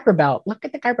 The Kuiper Belt, look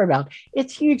at the Kuiper Belt.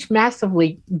 It's huge,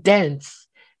 massively dense.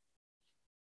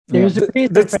 There's a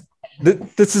reason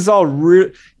this is all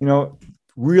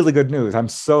really good news. I'm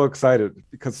so excited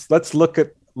because let's look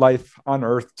at life on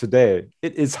Earth today.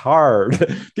 It is hard.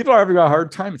 People are having a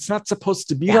hard time. It's not supposed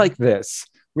to be like this.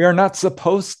 We are not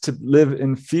supposed to live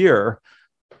in fear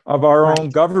of our own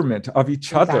government, of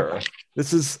each other.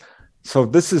 This is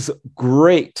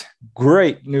great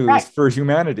news for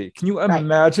humanity. Can you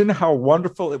imagine how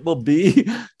wonderful it will be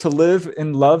to live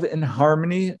in love and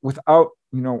harmony without,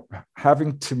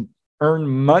 having to earn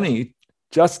money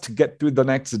just to get through the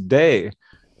next day,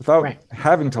 without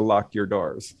having to lock your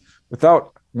doors,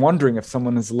 without wondering if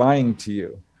someone is lying to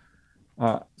you.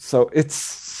 So it's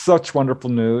such wonderful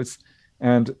news.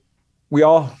 And we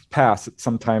all pass at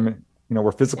some time.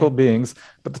 We're physical beings,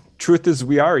 but the truth is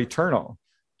we are eternal.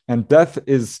 And death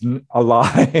is a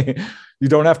lie. You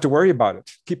don't have to worry about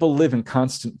it. People live in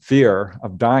constant fear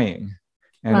of dying.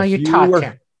 And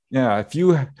if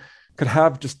you could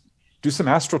just do some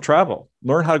astral travel,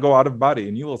 learn how to go out of body,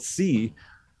 and you will see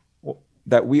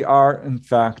that we are, in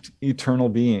fact, eternal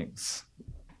beings.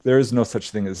 There is no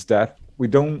such thing as death. We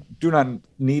do not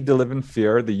need to live in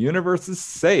fear. The universe is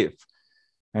safe.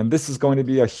 And this is going to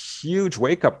be a huge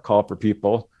wake-up call for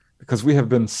people, because we have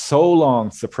been so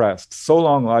long suppressed, so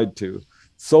long lied to,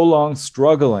 so long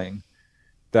struggling,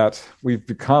 that we've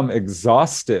become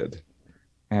exhausted.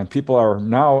 And people are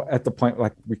now at the point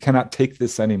like, we cannot take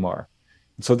this anymore.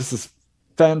 And so this is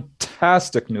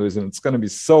fantastic news, and it's going to be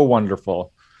so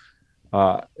wonderful,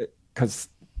 because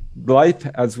life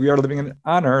as we are living it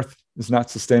on Earth is not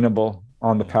sustainable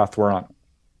on the path we're on.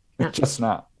 It's just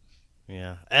not.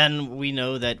 Yeah. And we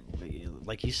know that,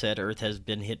 like you said, Earth has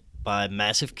been hit by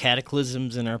massive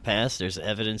cataclysms in our past. There's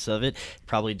evidence of it.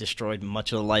 Probably destroyed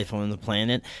much of the life on the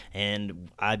planet. And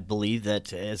I believe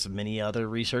that, as many other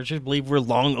researchers believe, we're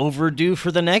long overdue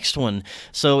for the next one.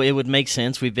 So it would make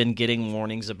sense. We've been getting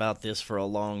warnings about this for a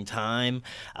long time.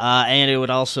 And it would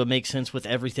also make sense with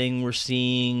everything we're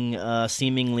seeing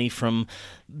seemingly from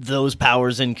those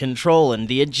powers in control, and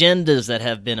the agendas that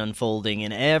have been unfolding,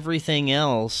 and everything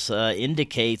else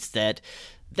indicates that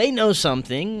they know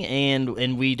something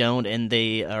and we don't, and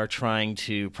they are trying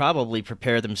to probably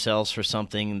prepare themselves for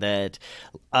something that,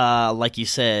 like you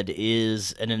said,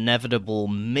 is an inevitable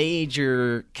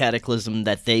major cataclysm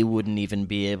that they wouldn't even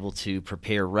be able to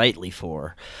prepare rightly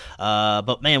for.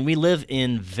 But man, we live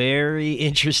in very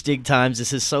interesting times.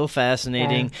 This is so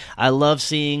fascinating. Yeah. I love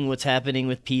seeing what's happening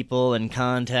with people and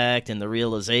contact and the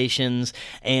realizations,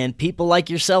 and people like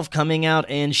yourself coming out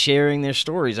and sharing their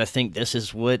stories. I think this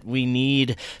is what we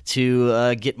need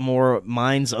to get more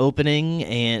minds opening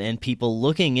and people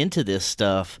looking into this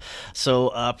stuff.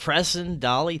 So, Preston,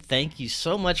 Dolly, thank you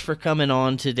so much for coming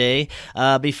on today.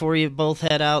 Before you both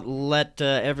head out, let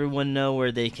everyone know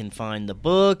where they can find the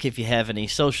book, if you have any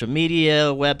social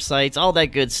media, websites, all that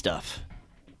good stuff.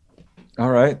 All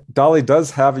right. Dolly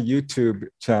does have a YouTube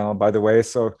channel, by the way.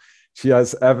 So she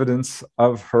has evidence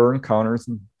of her encounters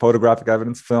and photographic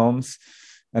evidence, films,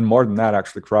 and more than that,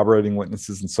 actually, corroborating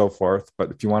witnesses and so forth.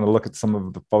 But if you want to look at some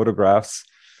of the photographs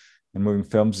and moving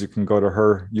films, you can go to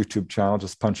her YouTube channel,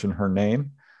 just punch in her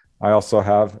name. I also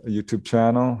have a YouTube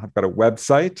channel. I've got a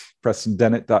website,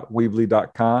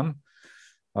 prestondennet.weebly.com.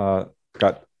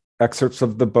 Got excerpts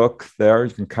of the book there.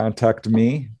 You can contact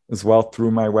me as well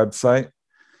through my website.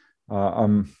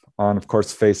 I'm on, of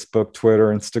course, Facebook,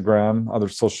 Twitter, Instagram, other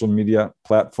social media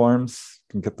platforms.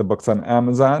 You can get the books on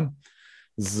Amazon.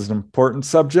 This is an important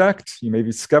subject. You may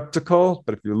be skeptical,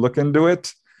 but if you look into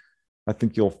it, I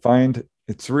think you'll find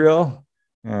it's real.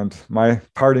 And my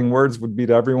parting words would be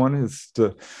to everyone is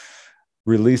to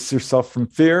release yourself from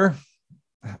fear,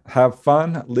 have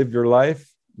fun, live your life,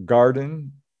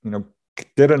 garden,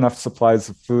 get enough supplies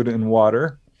of food and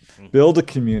water, build a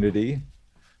community,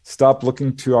 stop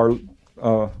looking to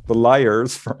the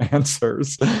liars for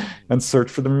answers and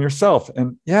search for them yourself.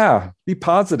 And yeah, be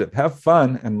positive, have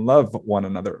fun, and love one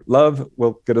another. Love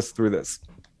will get us through this.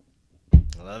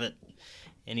 I love it.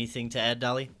 Anything to add,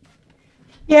 Dolly?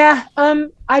 Yeah,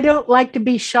 I don't like to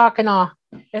be shock and awe.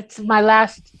 It's my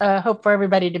last hope for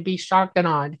everybody to be shocked and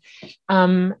awed.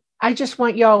 I just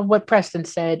want y'all, what Preston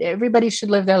said, everybody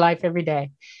should live their life every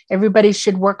day. Everybody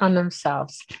should work on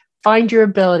themselves. Find your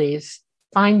abilities.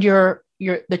 Find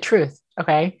the truth.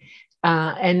 Okay.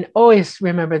 And always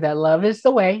remember that love is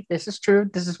the way. This is true.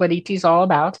 This is what ET is all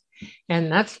about.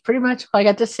 And that's pretty much all I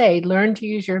got to say. Learn to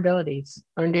use your abilities.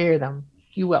 Learn to hear them.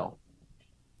 You will.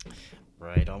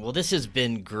 Right on. Well, this has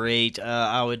been great.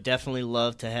 I would definitely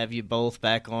love to have you both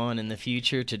back on in the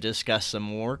future to discuss some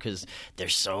more, because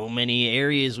there's so many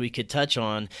areas we could touch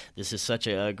on. This is such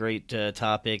a great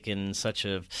topic and such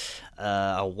a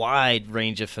wide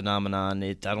range of phenomenon.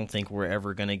 I don't think we're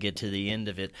ever going to get to the end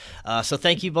of it. So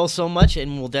thank you both so much,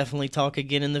 and we'll definitely talk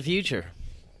again in the future.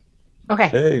 Okay.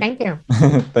 Hey. Thank you.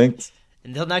 Thanks.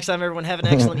 Until next time, everyone, have an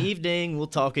excellent evening. We'll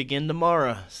talk again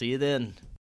tomorrow. See you then.